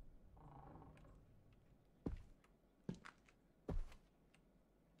know?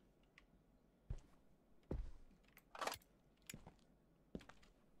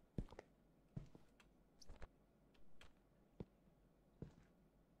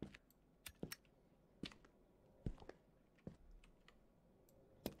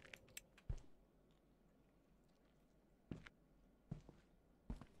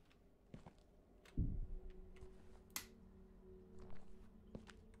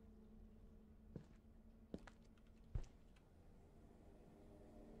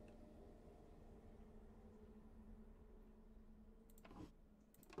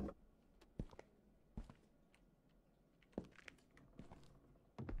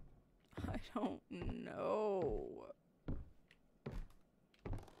 I don't know.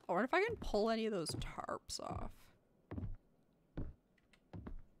 I wonder if I can pull any of those tarps off.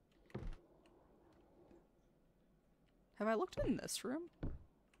 Have I looked in this room?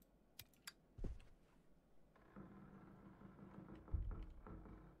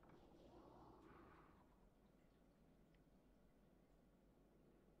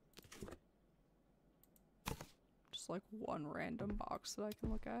 Just like one random box that I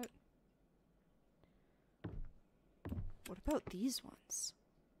can look at. What about these ones?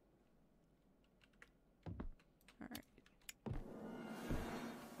 Alright.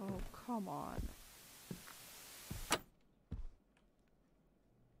 Oh, come on.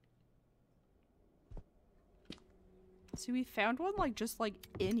 See, we found one like just like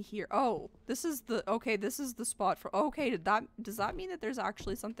in here. Oh, this is the okay, this is the spot for okay, does that mean that there's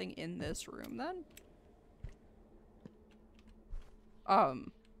actually something in this room then?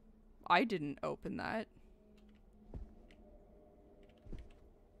 I didn't open that.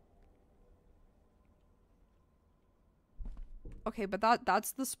 Okay, but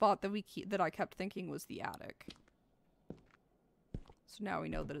that's the spot that that I kept thinking was the attic. So now we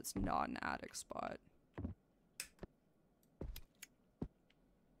know that it's not an attic spot.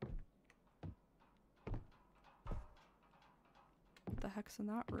 What the heck's in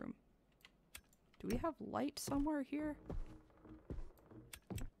that room? Do we have light somewhere here?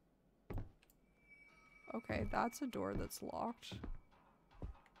 Okay, that's a door that's locked.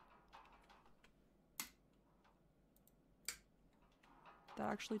 That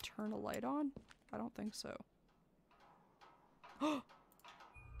actually turn a light on? I don't think so.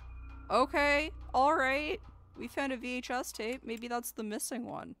 Okay, alright. We found a VHS tape. Maybe that's the missing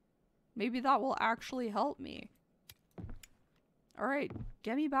one. Maybe that will actually help me. Alright,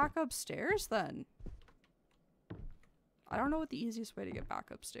 get me back upstairs then. I don't know what the easiest way to get back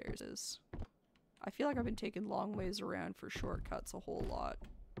upstairs is. I feel like I've been taking long ways around for shortcuts a whole lot.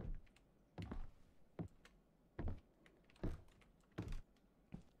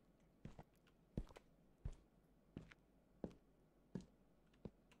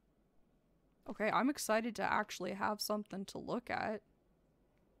 Okay, I'm excited to actually have something to look at.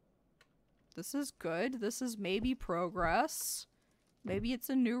 This is good. This is maybe progress. Maybe it's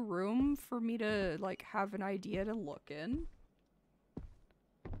a new room for me to, like, have an idea to look in.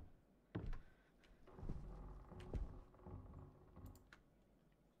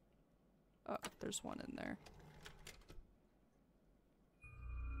 Oh, there's one in there.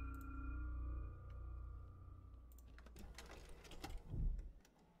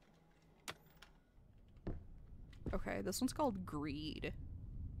 Okay, this one's called Greed.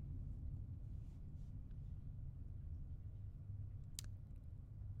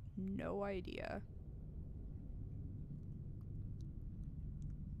 No idea.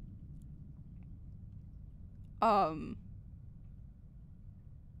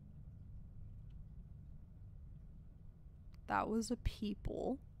 That was a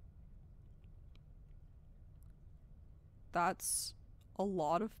people. That's a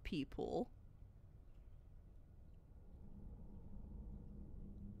lot of people.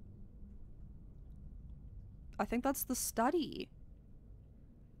 I think that's the study.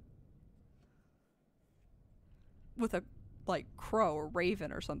 With a, like, crow or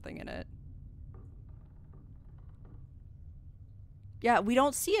raven or something in it. Yeah, we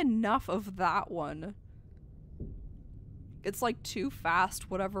don't see enough of that one. It's like too fast,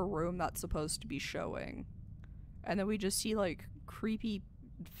 whatever room that's supposed to be showing. And then we just see like creepy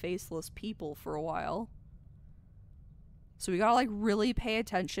faceless people for a while. So we gotta like really pay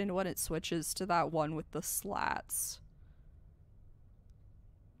attention when it switches to that one with the slats.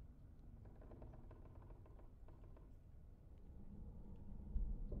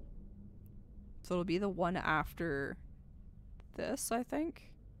 So it'll be the one after this, I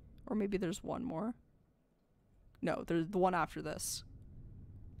think. Or maybe there's one more. No, there's the one after this.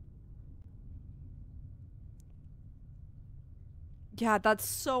 Yeah, that's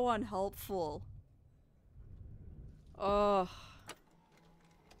so unhelpful. Ugh.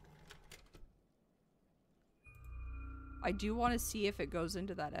 I do want to see if it goes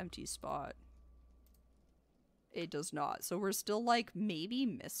into that empty spot. It does not. So we're still like maybe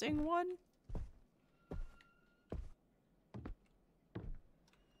missing one?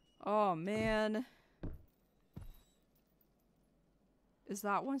 Oh man. Is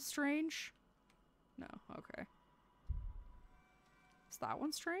that one strange? No, okay. Is that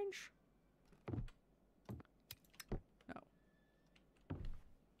one strange? No.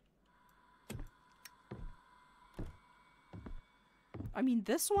 I mean,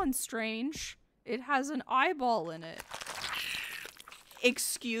 this one's strange. It has an eyeball in it.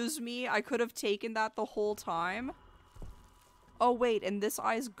 Excuse me, I could have taken that the whole time. Oh wait, and this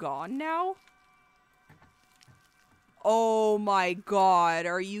eye's gone now? Oh my god,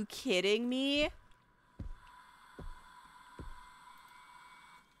 are you kidding me?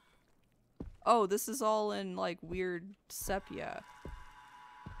 Oh, this is all in, like, weird sepia.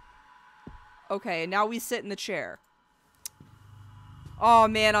 Okay, now we sit in the chair. Oh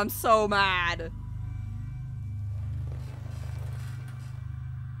man, I'm so mad.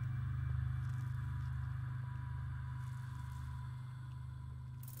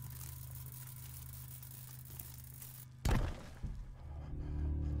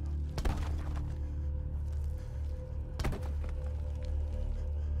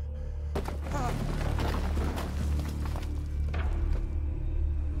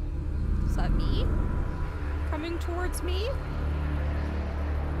 Is that me? Coming towards me?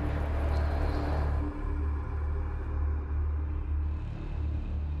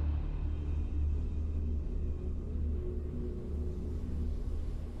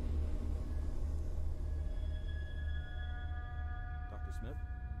 Dr. Smith?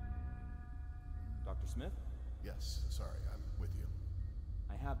 Dr. Smith? Yes, sorry, I'm with you.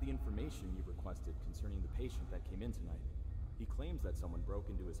 I have the information you requested concerning the patient that came in tonight. He claims that someone broke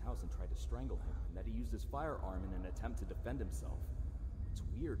into his house and tried to strangle him, and that he used his firearm in an attempt to defend himself. What's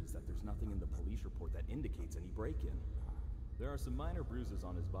weird is that there's nothing in the police report that indicates any break-in. There are some minor bruises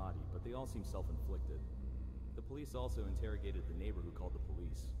on his body, but they all seem self-inflicted. The police also interrogated the neighbor who called the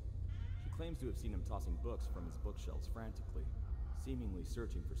police. She claims to have seen him tossing books from his bookshelves frantically, seemingly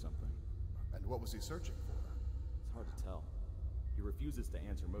searching for something. And what was he searching for? It's hard to tell. He refuses to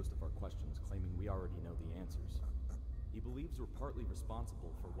answer most of our questions, claiming we already know the answers. He believes we're partly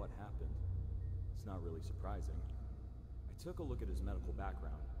responsible for what happened. It's not really surprising. I took a look at his medical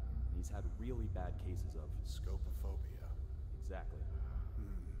background, and he's had really bad cases of... Scopophobia. Exactly.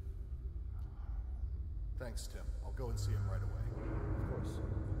 Thanks, Tim. I'll go and see him right away. Of course.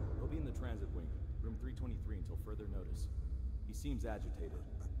 He'll be in the transit wing, room 323 until further notice. He seems agitated,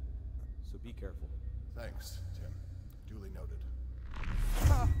 so be careful. Thanks, Tim. Duly noted.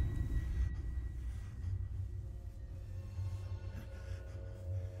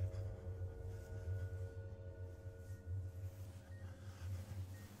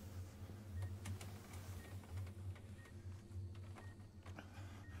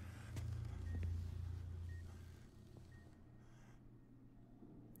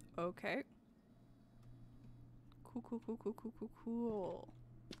 Okay. Cool.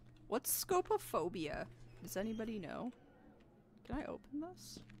 What's scopophobia? Does anybody know? Can I open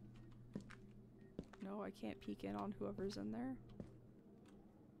this? No, I can't peek in on whoever's in there.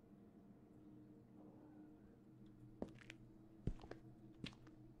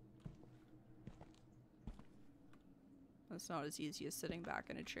 That's not as easy as sitting back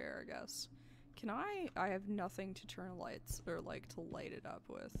in a chair, I guess. Can I have nothing to turn lights, or like to light it up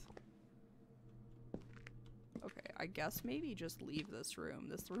with. Okay, I guess maybe just leave this room.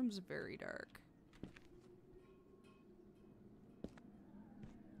 This room's very dark.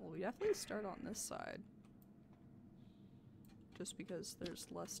 Well, we definitely start on this side. Just because there's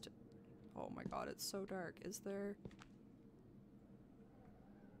less to— oh my god, it's so dark. Is there—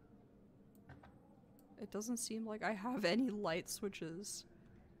 it doesn't seem like I have any light switches.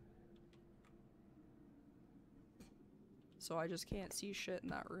 So I just can't see shit in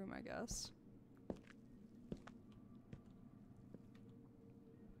that room, I guess.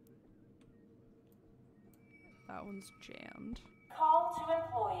 That one's jammed. Call to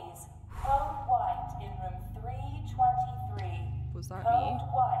employees. Code white in room 323. Was that Code me?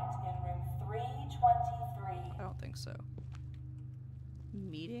 white in room 323. I don't think so.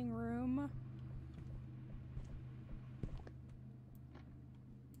 Meeting room?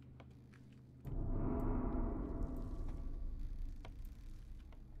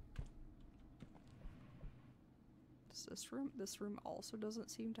 Does this room— this room also doesn't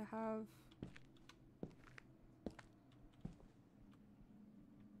seem to have—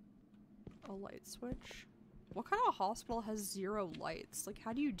 a light switch? What kind of hospital has 0 lights? Like,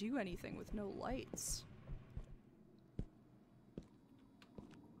 how do you do anything with no lights?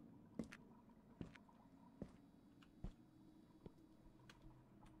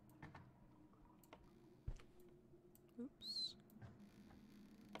 Oops.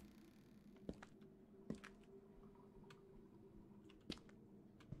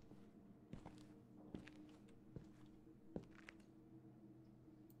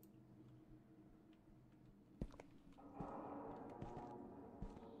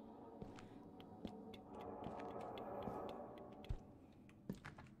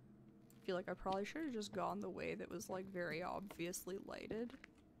 I feel like I probably should have just gone the way that was like very obviously lighted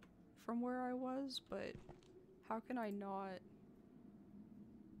from where I was, but how can I not—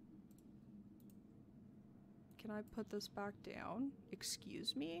 can I put this back down?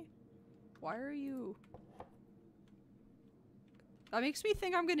 Excuse me? Why are you— that makes me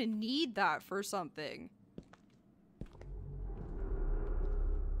think I'm gonna need that for something.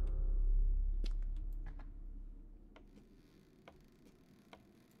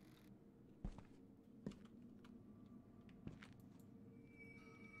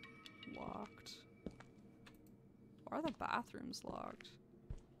 Locked. Why are the bathrooms locked?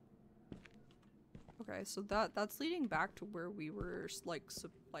 Okay, so that's leading back to where we were, like,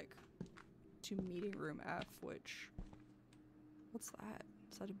 to meeting room F, which— what's that?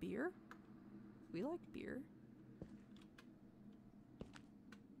 Is that a beer? We like beer.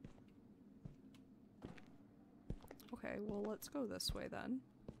 Okay, well, let's go this way then.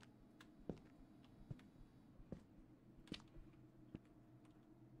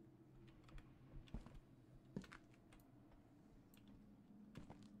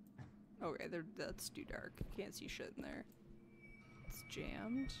 Okay, that's too dark. Can't see shit in there. It's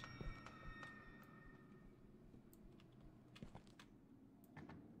jammed.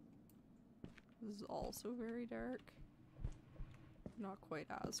 This is also very dark. Not quite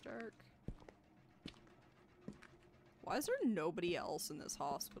as dark. Why is there nobody else in this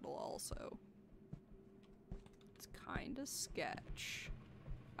hospital also? It's kinda sketch.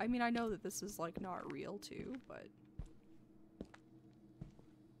 I mean, I know that this is like not real too, but...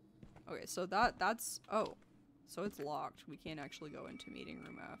 okay, so that's— oh. So it's locked. We can't actually go into meeting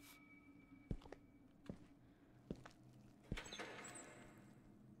room F.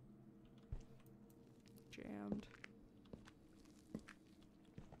 Jammed.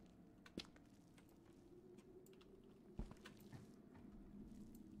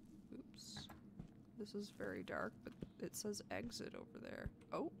 Oops. This is very dark, but it says exit over there.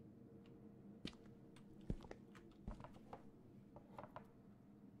 Oh.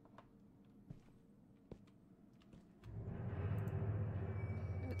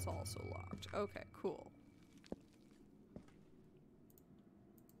 It's also locked. Okay, cool.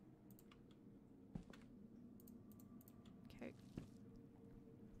 Okay.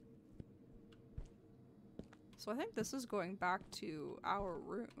 So I think this is going back to our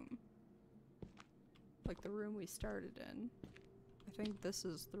room. Like the room we started in. I think this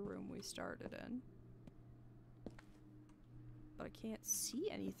is the room we started in. But I can't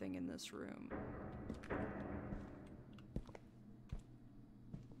see anything in this room.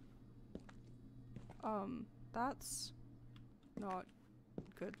 That's not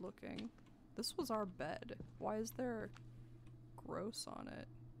good looking. This was our bed. Why is there gross on it?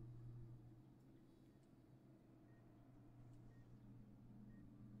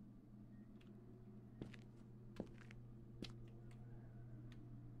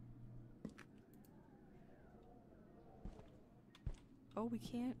 Oh, we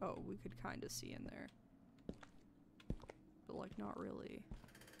can't? Oh, we could kind of see in there. But, like, not really.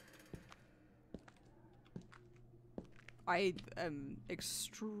 I am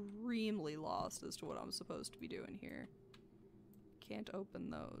extremely lost as to what I'm supposed to be doing here. Can't open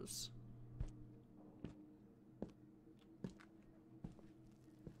those.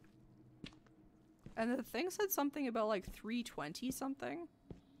 And the thing said something about, like, 320 something?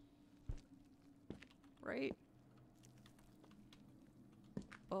 Right?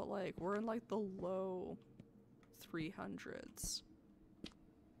 But, like, we're in, like, the low 300s.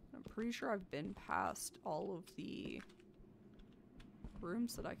 I'm pretty sure I've been past all of the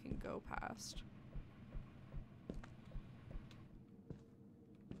rooms that I can go past.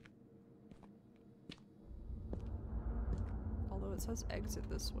 Although it says exit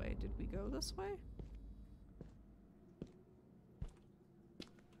this way. Did we go this way?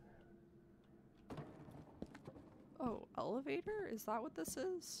 Oh, elevator? Is that what this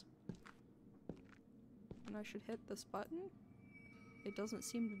is? And I should hit this button? It doesn't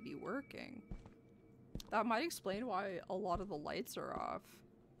seem to be working. That might explain why a lot of the lights are off.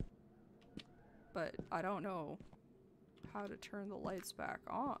 But I don't know how to turn the lights back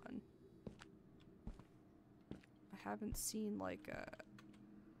on. I haven't seen like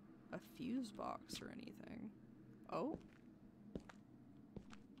a fuse box or anything. Oh?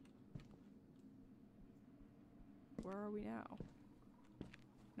 Where are we now?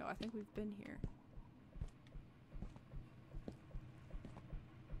 No, I think we've been here.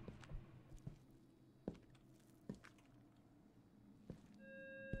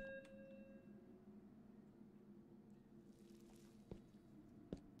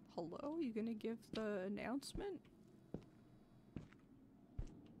 Hello? You gonna give the announcement?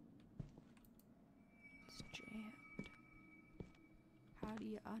 It's jammed. How do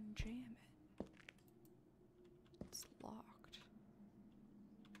you unjam it? It's locked.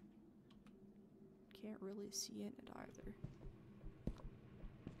 Can't really see in it either.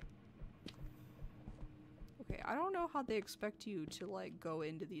 Okay, I don't know how they expect you to, like, go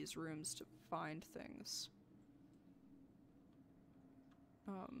into these rooms to find things.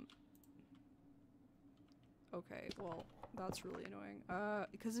 Okay, well, that's really annoying.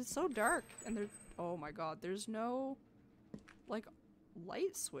 Because it's so dark, and there's— oh my god, there's no, like,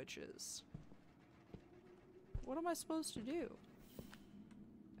 light switches. What am I supposed to do?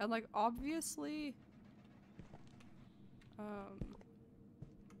 And, like, obviously,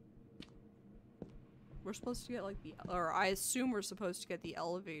 we're supposed to get, like, or I assume we're supposed to get the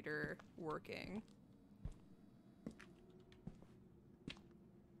elevator working.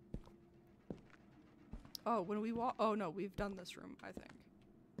 Oh, when we walk— oh no, we've done this room, I think.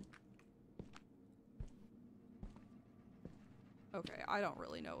 Okay, I don't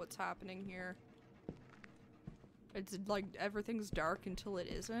really know what's happening here. It's like everything's dark until it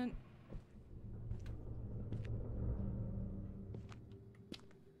isn't.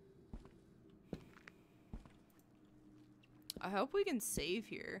 I hope we can save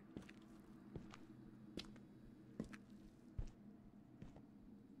here.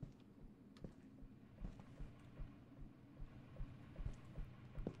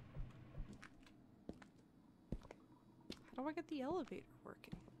 How do I get the elevator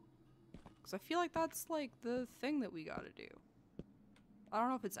working? Because I feel like that's like the thing that we gotta do. I don't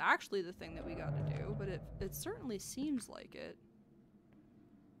know if it's actually the thing that we gotta do, but it certainly seems like it.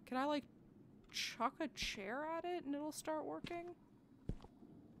 Can I like chuck a chair at it and it'll start working?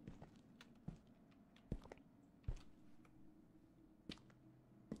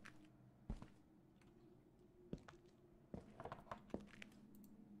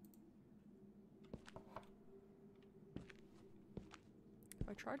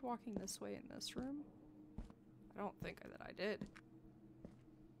 I tried walking this way in this room. I don't think that I did.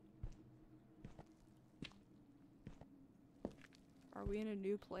 Are we in a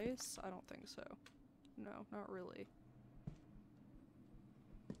new place? I don't think so. No, not really.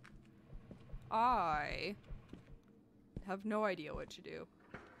 I have no idea what to do.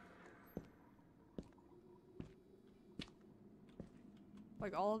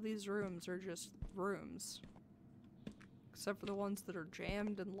 Like, all of these rooms are just rooms. Except for the ones that are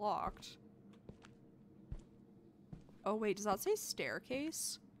jammed and locked. Oh wait, does that say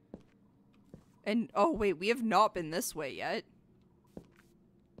staircase? And, oh wait, we have not been this way yet.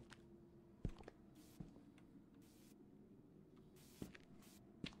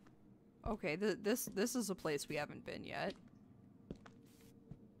 Okay, this is a place we haven't been yet.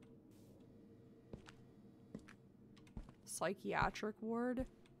 Psychiatric ward.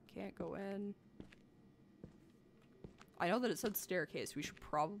 Can't go in. I know that it said staircase. We should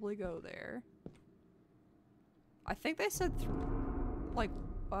probably go there. I think they said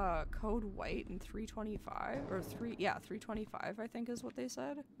code white and 325 or 325 I think is what they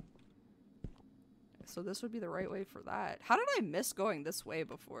said. So this would be the right way for that. How did I miss going this way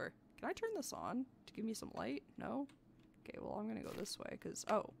before? Can I turn this on to give me some light? No? Okay, well I'm gonna go this way because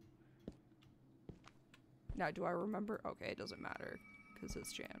now do I remember? Okay, it doesn't matter because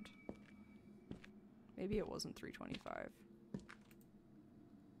it's jammed. Maybe it wasn't 325.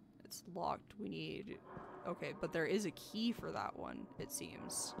 It's locked. We need... Okay, but there is a key for that one, it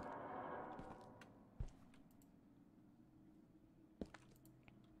seems.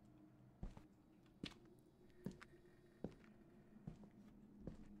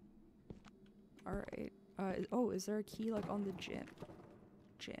 Alright. Oh, is there a key, like, on the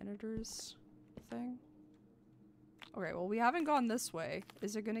janitor's thing? Okay, well, we haven't gone this way.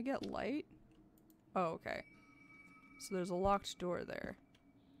 Is it gonna get light? Oh, okay. So there's a locked door there.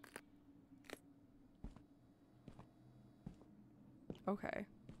 Okay.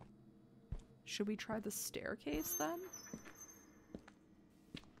 Should we try the staircase then?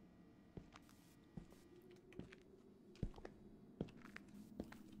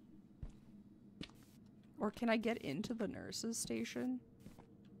 Or can I get into the nurse's station?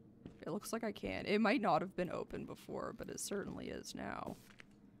 It looks like I can. It might not have been open before, but it certainly is now.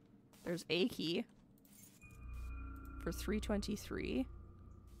 There's a key for 323.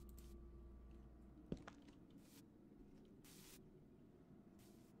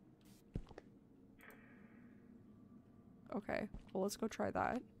 Okay, well let's go try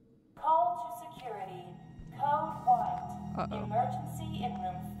that. Call to security. Code white. Uh-oh. Emergency in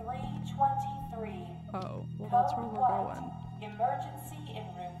room 323. Uh-oh, well that's where Code we're white. going. Emergency in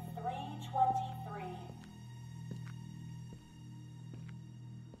room 323.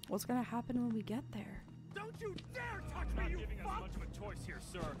 What's gonna happen when we get there? Don't you dare touch me, you giving us much of a choice here,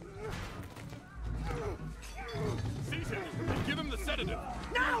 sir. Seize him and give him the sedative.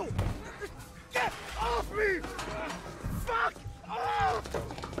 No! Get off me! Fuck off!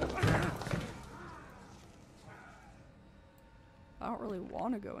 I don't really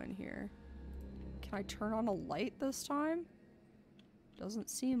want to go in here. Can I turn on a light this time? Doesn't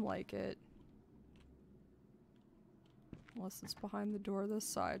seem like it. Unless it's behind the door this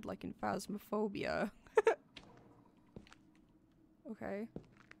side, like in Phasmophobia. Okay.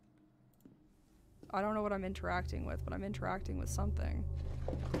 I don't know what I'm interacting with, but I'm interacting with something.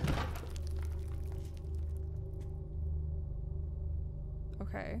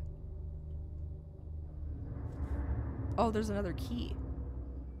 Okay. Oh, there's another key.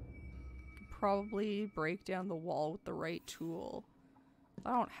 Could probably break down the wall with the right tool.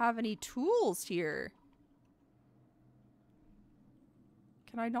 I don't have any tools here.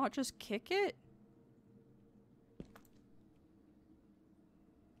 Can I not just kick it?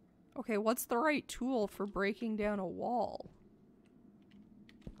 Okay, what's the right tool for breaking down a wall?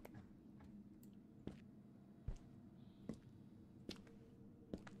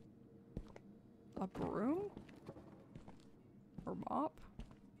 A broom? Or mop?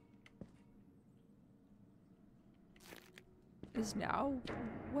 Is now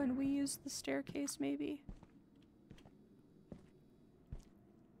when we use the staircase, maybe?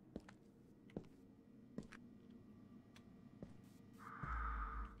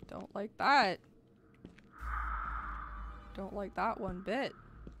 Don't like that. Don't like that one bit.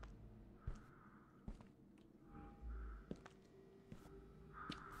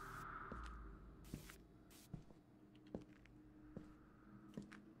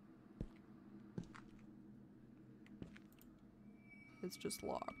 It's just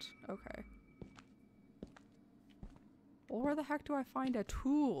locked. Okay. Well, where the heck do I find a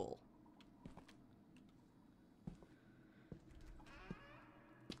tool?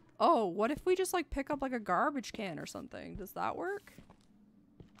 Oh, what if we just like pick up like a garbage can or something? Does that work?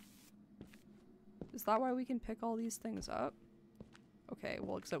 Is that why we can pick all these things up? Okay,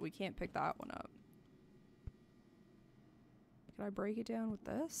 well, except we can't pick that one up. Can I break it down with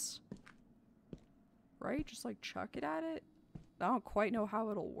this? Right? Just like chuck it at it? I don't quite know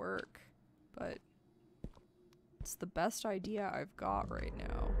how it'll work, but it's the best idea I've got right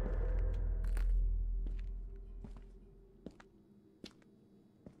now.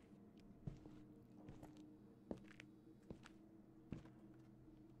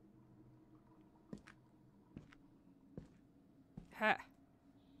 Heh.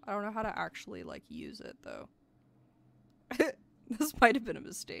 I don't know how to actually, like, use it, though. This might have been a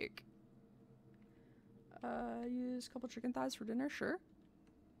mistake. Use a couple chicken thighs for dinner, sure.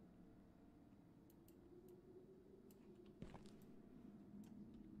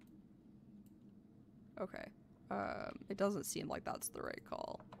 Okay. It doesn't seem like that's the right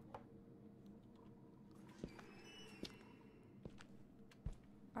call.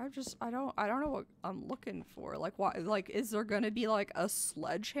 I don't know what I'm looking for. Like, why, like, is there gonna be, like, a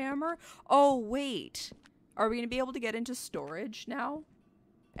sledgehammer? Oh, wait. Are we gonna be able to get into storage now?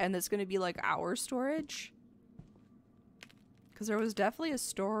 And it's gonna be, like, our storage? Because there was definitely a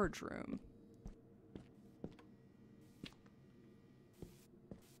storage room.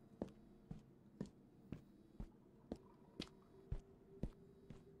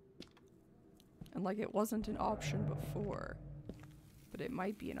 And, like, it wasn't an option before. But it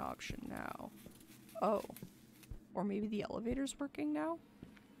might be an option now. Oh. Or maybe the elevator's working now?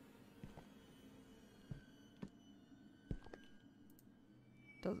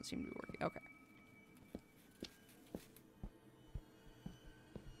 Doesn't seem to be working. Okay.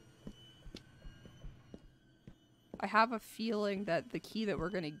 I have a feeling that the key that we're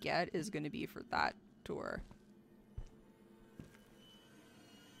gonna get is gonna be for that door.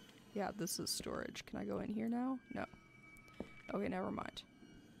 Yeah, this is storage. Can I go in here now? No. Okay, never mind.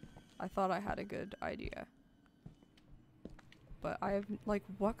 I thought I had a good idea. But I have, like,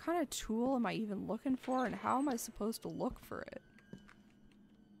 what kind of tool am I even looking for, and how am I supposed to look for it?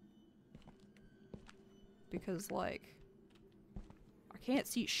 Because, like, I can't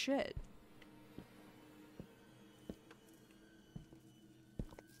see shit.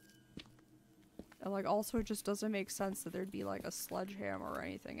 And, like, also it just doesn't make sense that there'd be, like, a sledgehammer or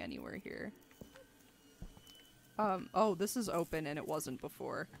anything anywhere here. Oh, this is open and it wasn't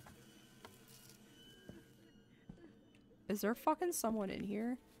before. Is there fucking someone in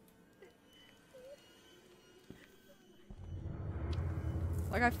here?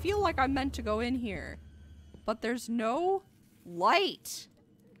 Like, I feel like I'm meant to go in here. But there's no light.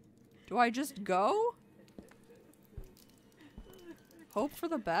 Do I just go? Hope for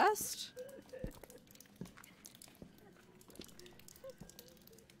the best?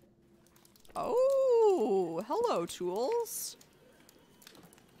 Oh, hello, tools.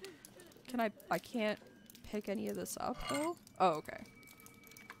 Can I can't pick any of this up, though? Oh, okay.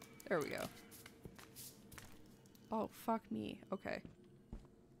 There we go. Oh, fuck me. Okay.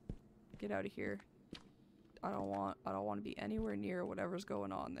 Get out of here. I don't want to be anywhere near whatever's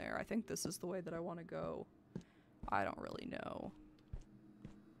going on there. I think this is the way that I want to go. I don't really know.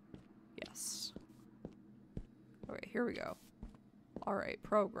 Yes. Okay, here we go. Alright,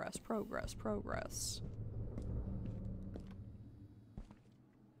 progress, progress, progress.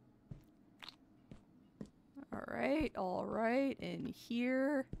 Alright, in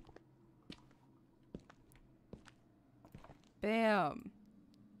here. Bam.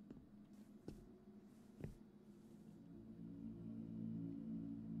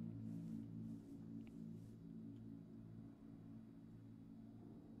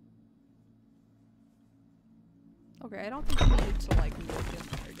 Okay, I don't think we need to, like, look in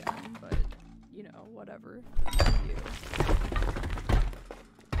there again, but, you know, whatever. You.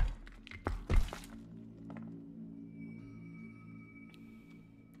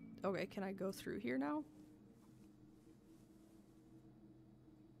 Okay, can I go through here now?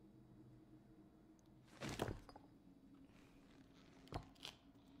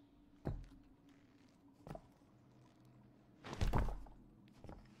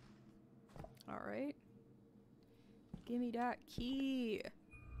 Alright. Gimme that key.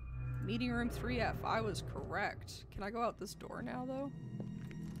 Meeting room 3F. I was correct. Can I go out this door now, though?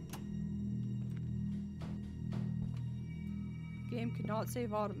 Game could not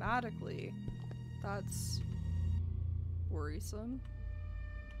save automatically. That's worrisome.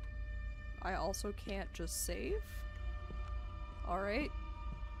 I also can't just save? Alright.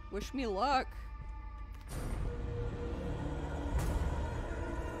 Wish me luck.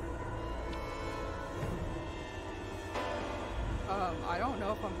 I don't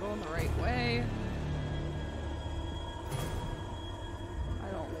know if I'm going the right way.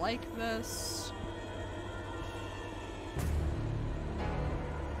 I don't like this.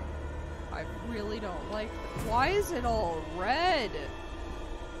 I really don't like this. Why is it all red?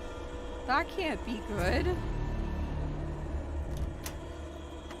 That can't be good.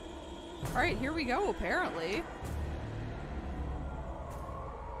 Alright, here we go, apparently.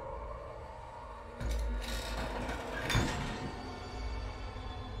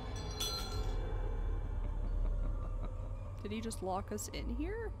 Did he just lock us in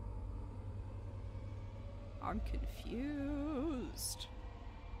here? I'm confused.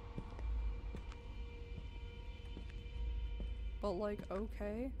 But, like,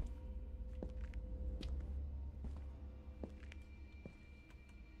 okay.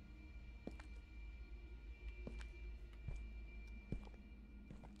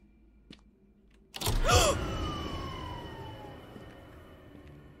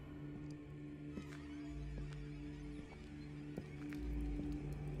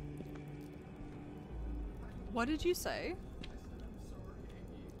 What did you say?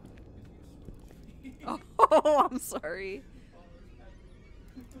 Oh, I'm sorry.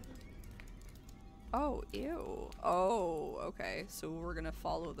 Oh, ew. Oh, okay. So we're gonna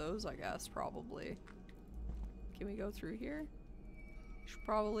follow those, I guess, probably. Can we go through here? Should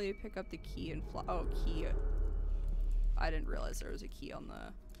probably pick up the key and fly. Oh, key. I didn't realize there was a key on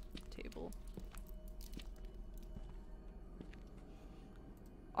the table.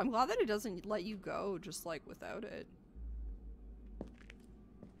 I'm glad that it doesn't let you go just like without it.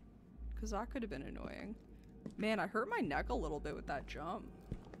 Because that could have been annoying. Man, I hurt my neck a little bit with that jump.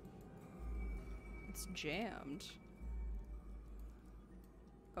 It's jammed.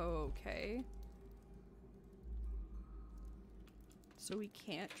 Okay. So we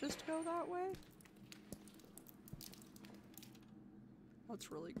can't just go that way?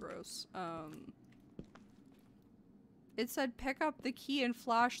 That's really gross. It said pick up the key and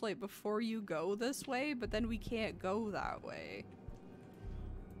flashlight before you go this way, but then we can't go that way.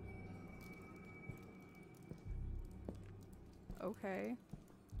 Okay.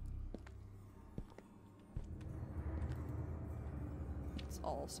 It's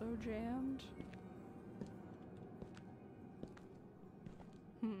also jammed.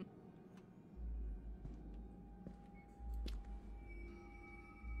 Hmm.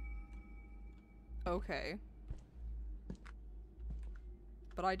 Okay.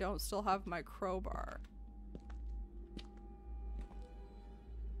 But I don't still have my crowbar.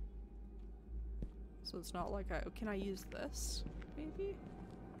 So it's not like I... Can I use this? Maybe?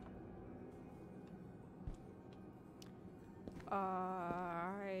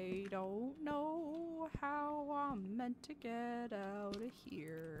 I don't know how I'm meant to get out of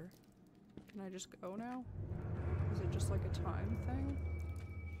here. Can I just go now? Is it just like a time thing?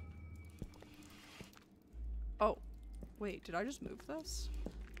 Oh. Wait, did I just move this?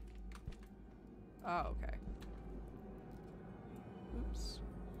 Oh, okay. Oops.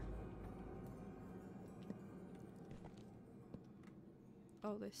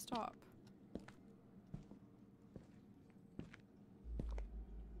 Oh, they stop.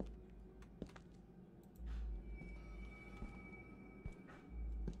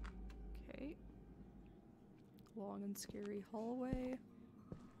 Okay. Long and scary hallway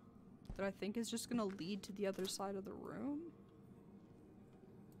that I think is just gonna lead to the other side of the room.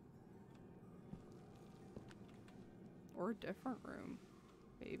 Or a different room,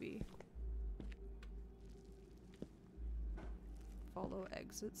 maybe. Follow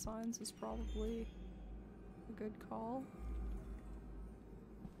exit signs is probably a good call.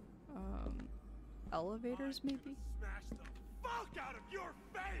 Elevators, maybe? Smash the fuck out of your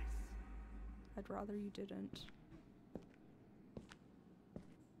face! I'd rather you didn't.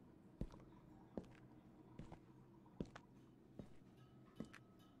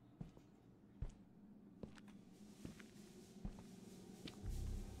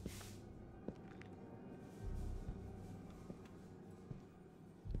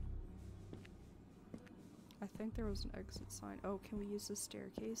 I think there was an exit sign. Oh, can we use the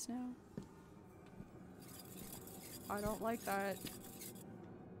staircase now? I don't like that.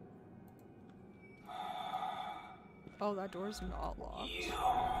 Oh, that door's not locked.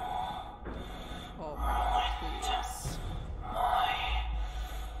 Oh my god, please.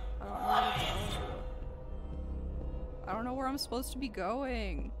 I don't know where to go. I don't know where I'm supposed to be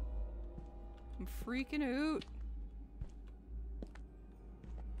going. I'm freaking out.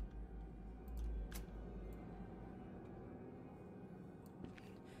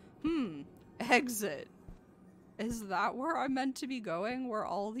 Exit. Is that where I'm meant to be going? Where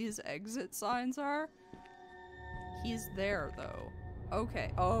all these exit signs are? He's there, though.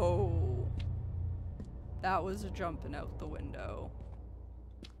 Okay. Oh. That was a jumping out the window.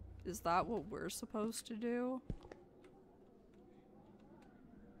 Is that what we're supposed to do?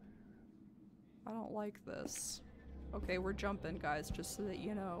 I don't like this. Okay, we're jumping, guys, just so that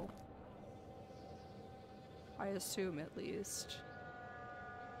you know. I assume, at least.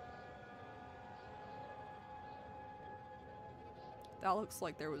 That looks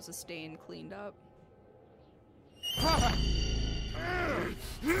like there was a stain cleaned up.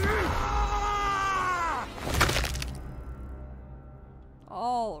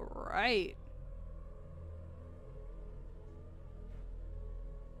 All right.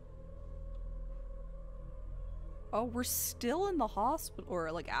 Oh, we're still in the hospital,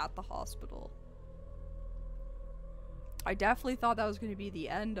 or like at the hospital. I definitely thought that was going to be the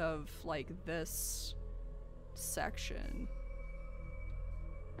end of like this section.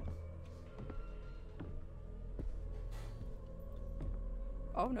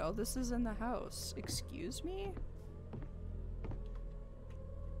 Oh no, this is in the house. Excuse me?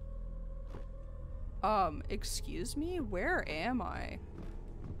 Excuse me? Where am I?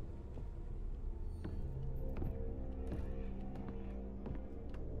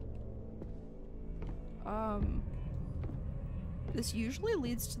 This usually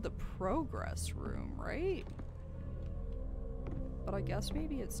leads to the progress room, right? But I guess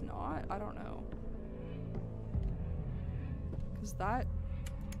maybe it's not. I don't know. Because that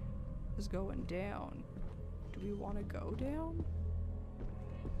is going down. Do we want to go down?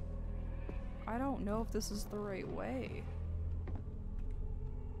 I don't know if this is the right way.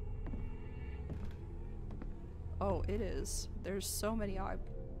 Oh, it is. There's so many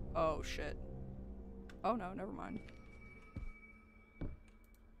oh, shit. Oh no, never mind.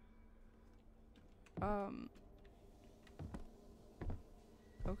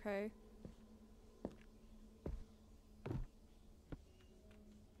 Okay.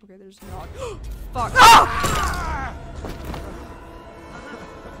 Okay, there's not- Fuck! Ah!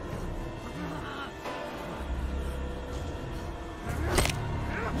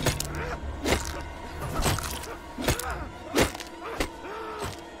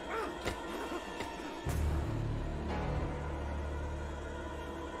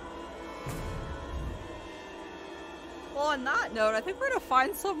 Well, on that note, I think we're gonna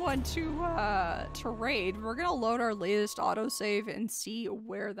find someone to raid. We're gonna load our latest autosave and see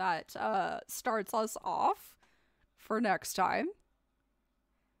where that starts us off for next time.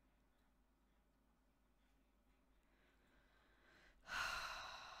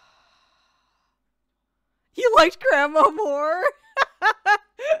 You liked Grandma more?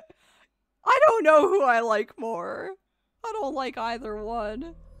 I don't know who I like more. I don't like either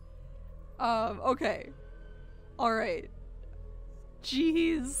one. Okay. Alright.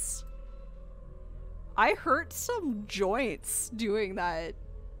 Jeez. I hurt some joints doing that.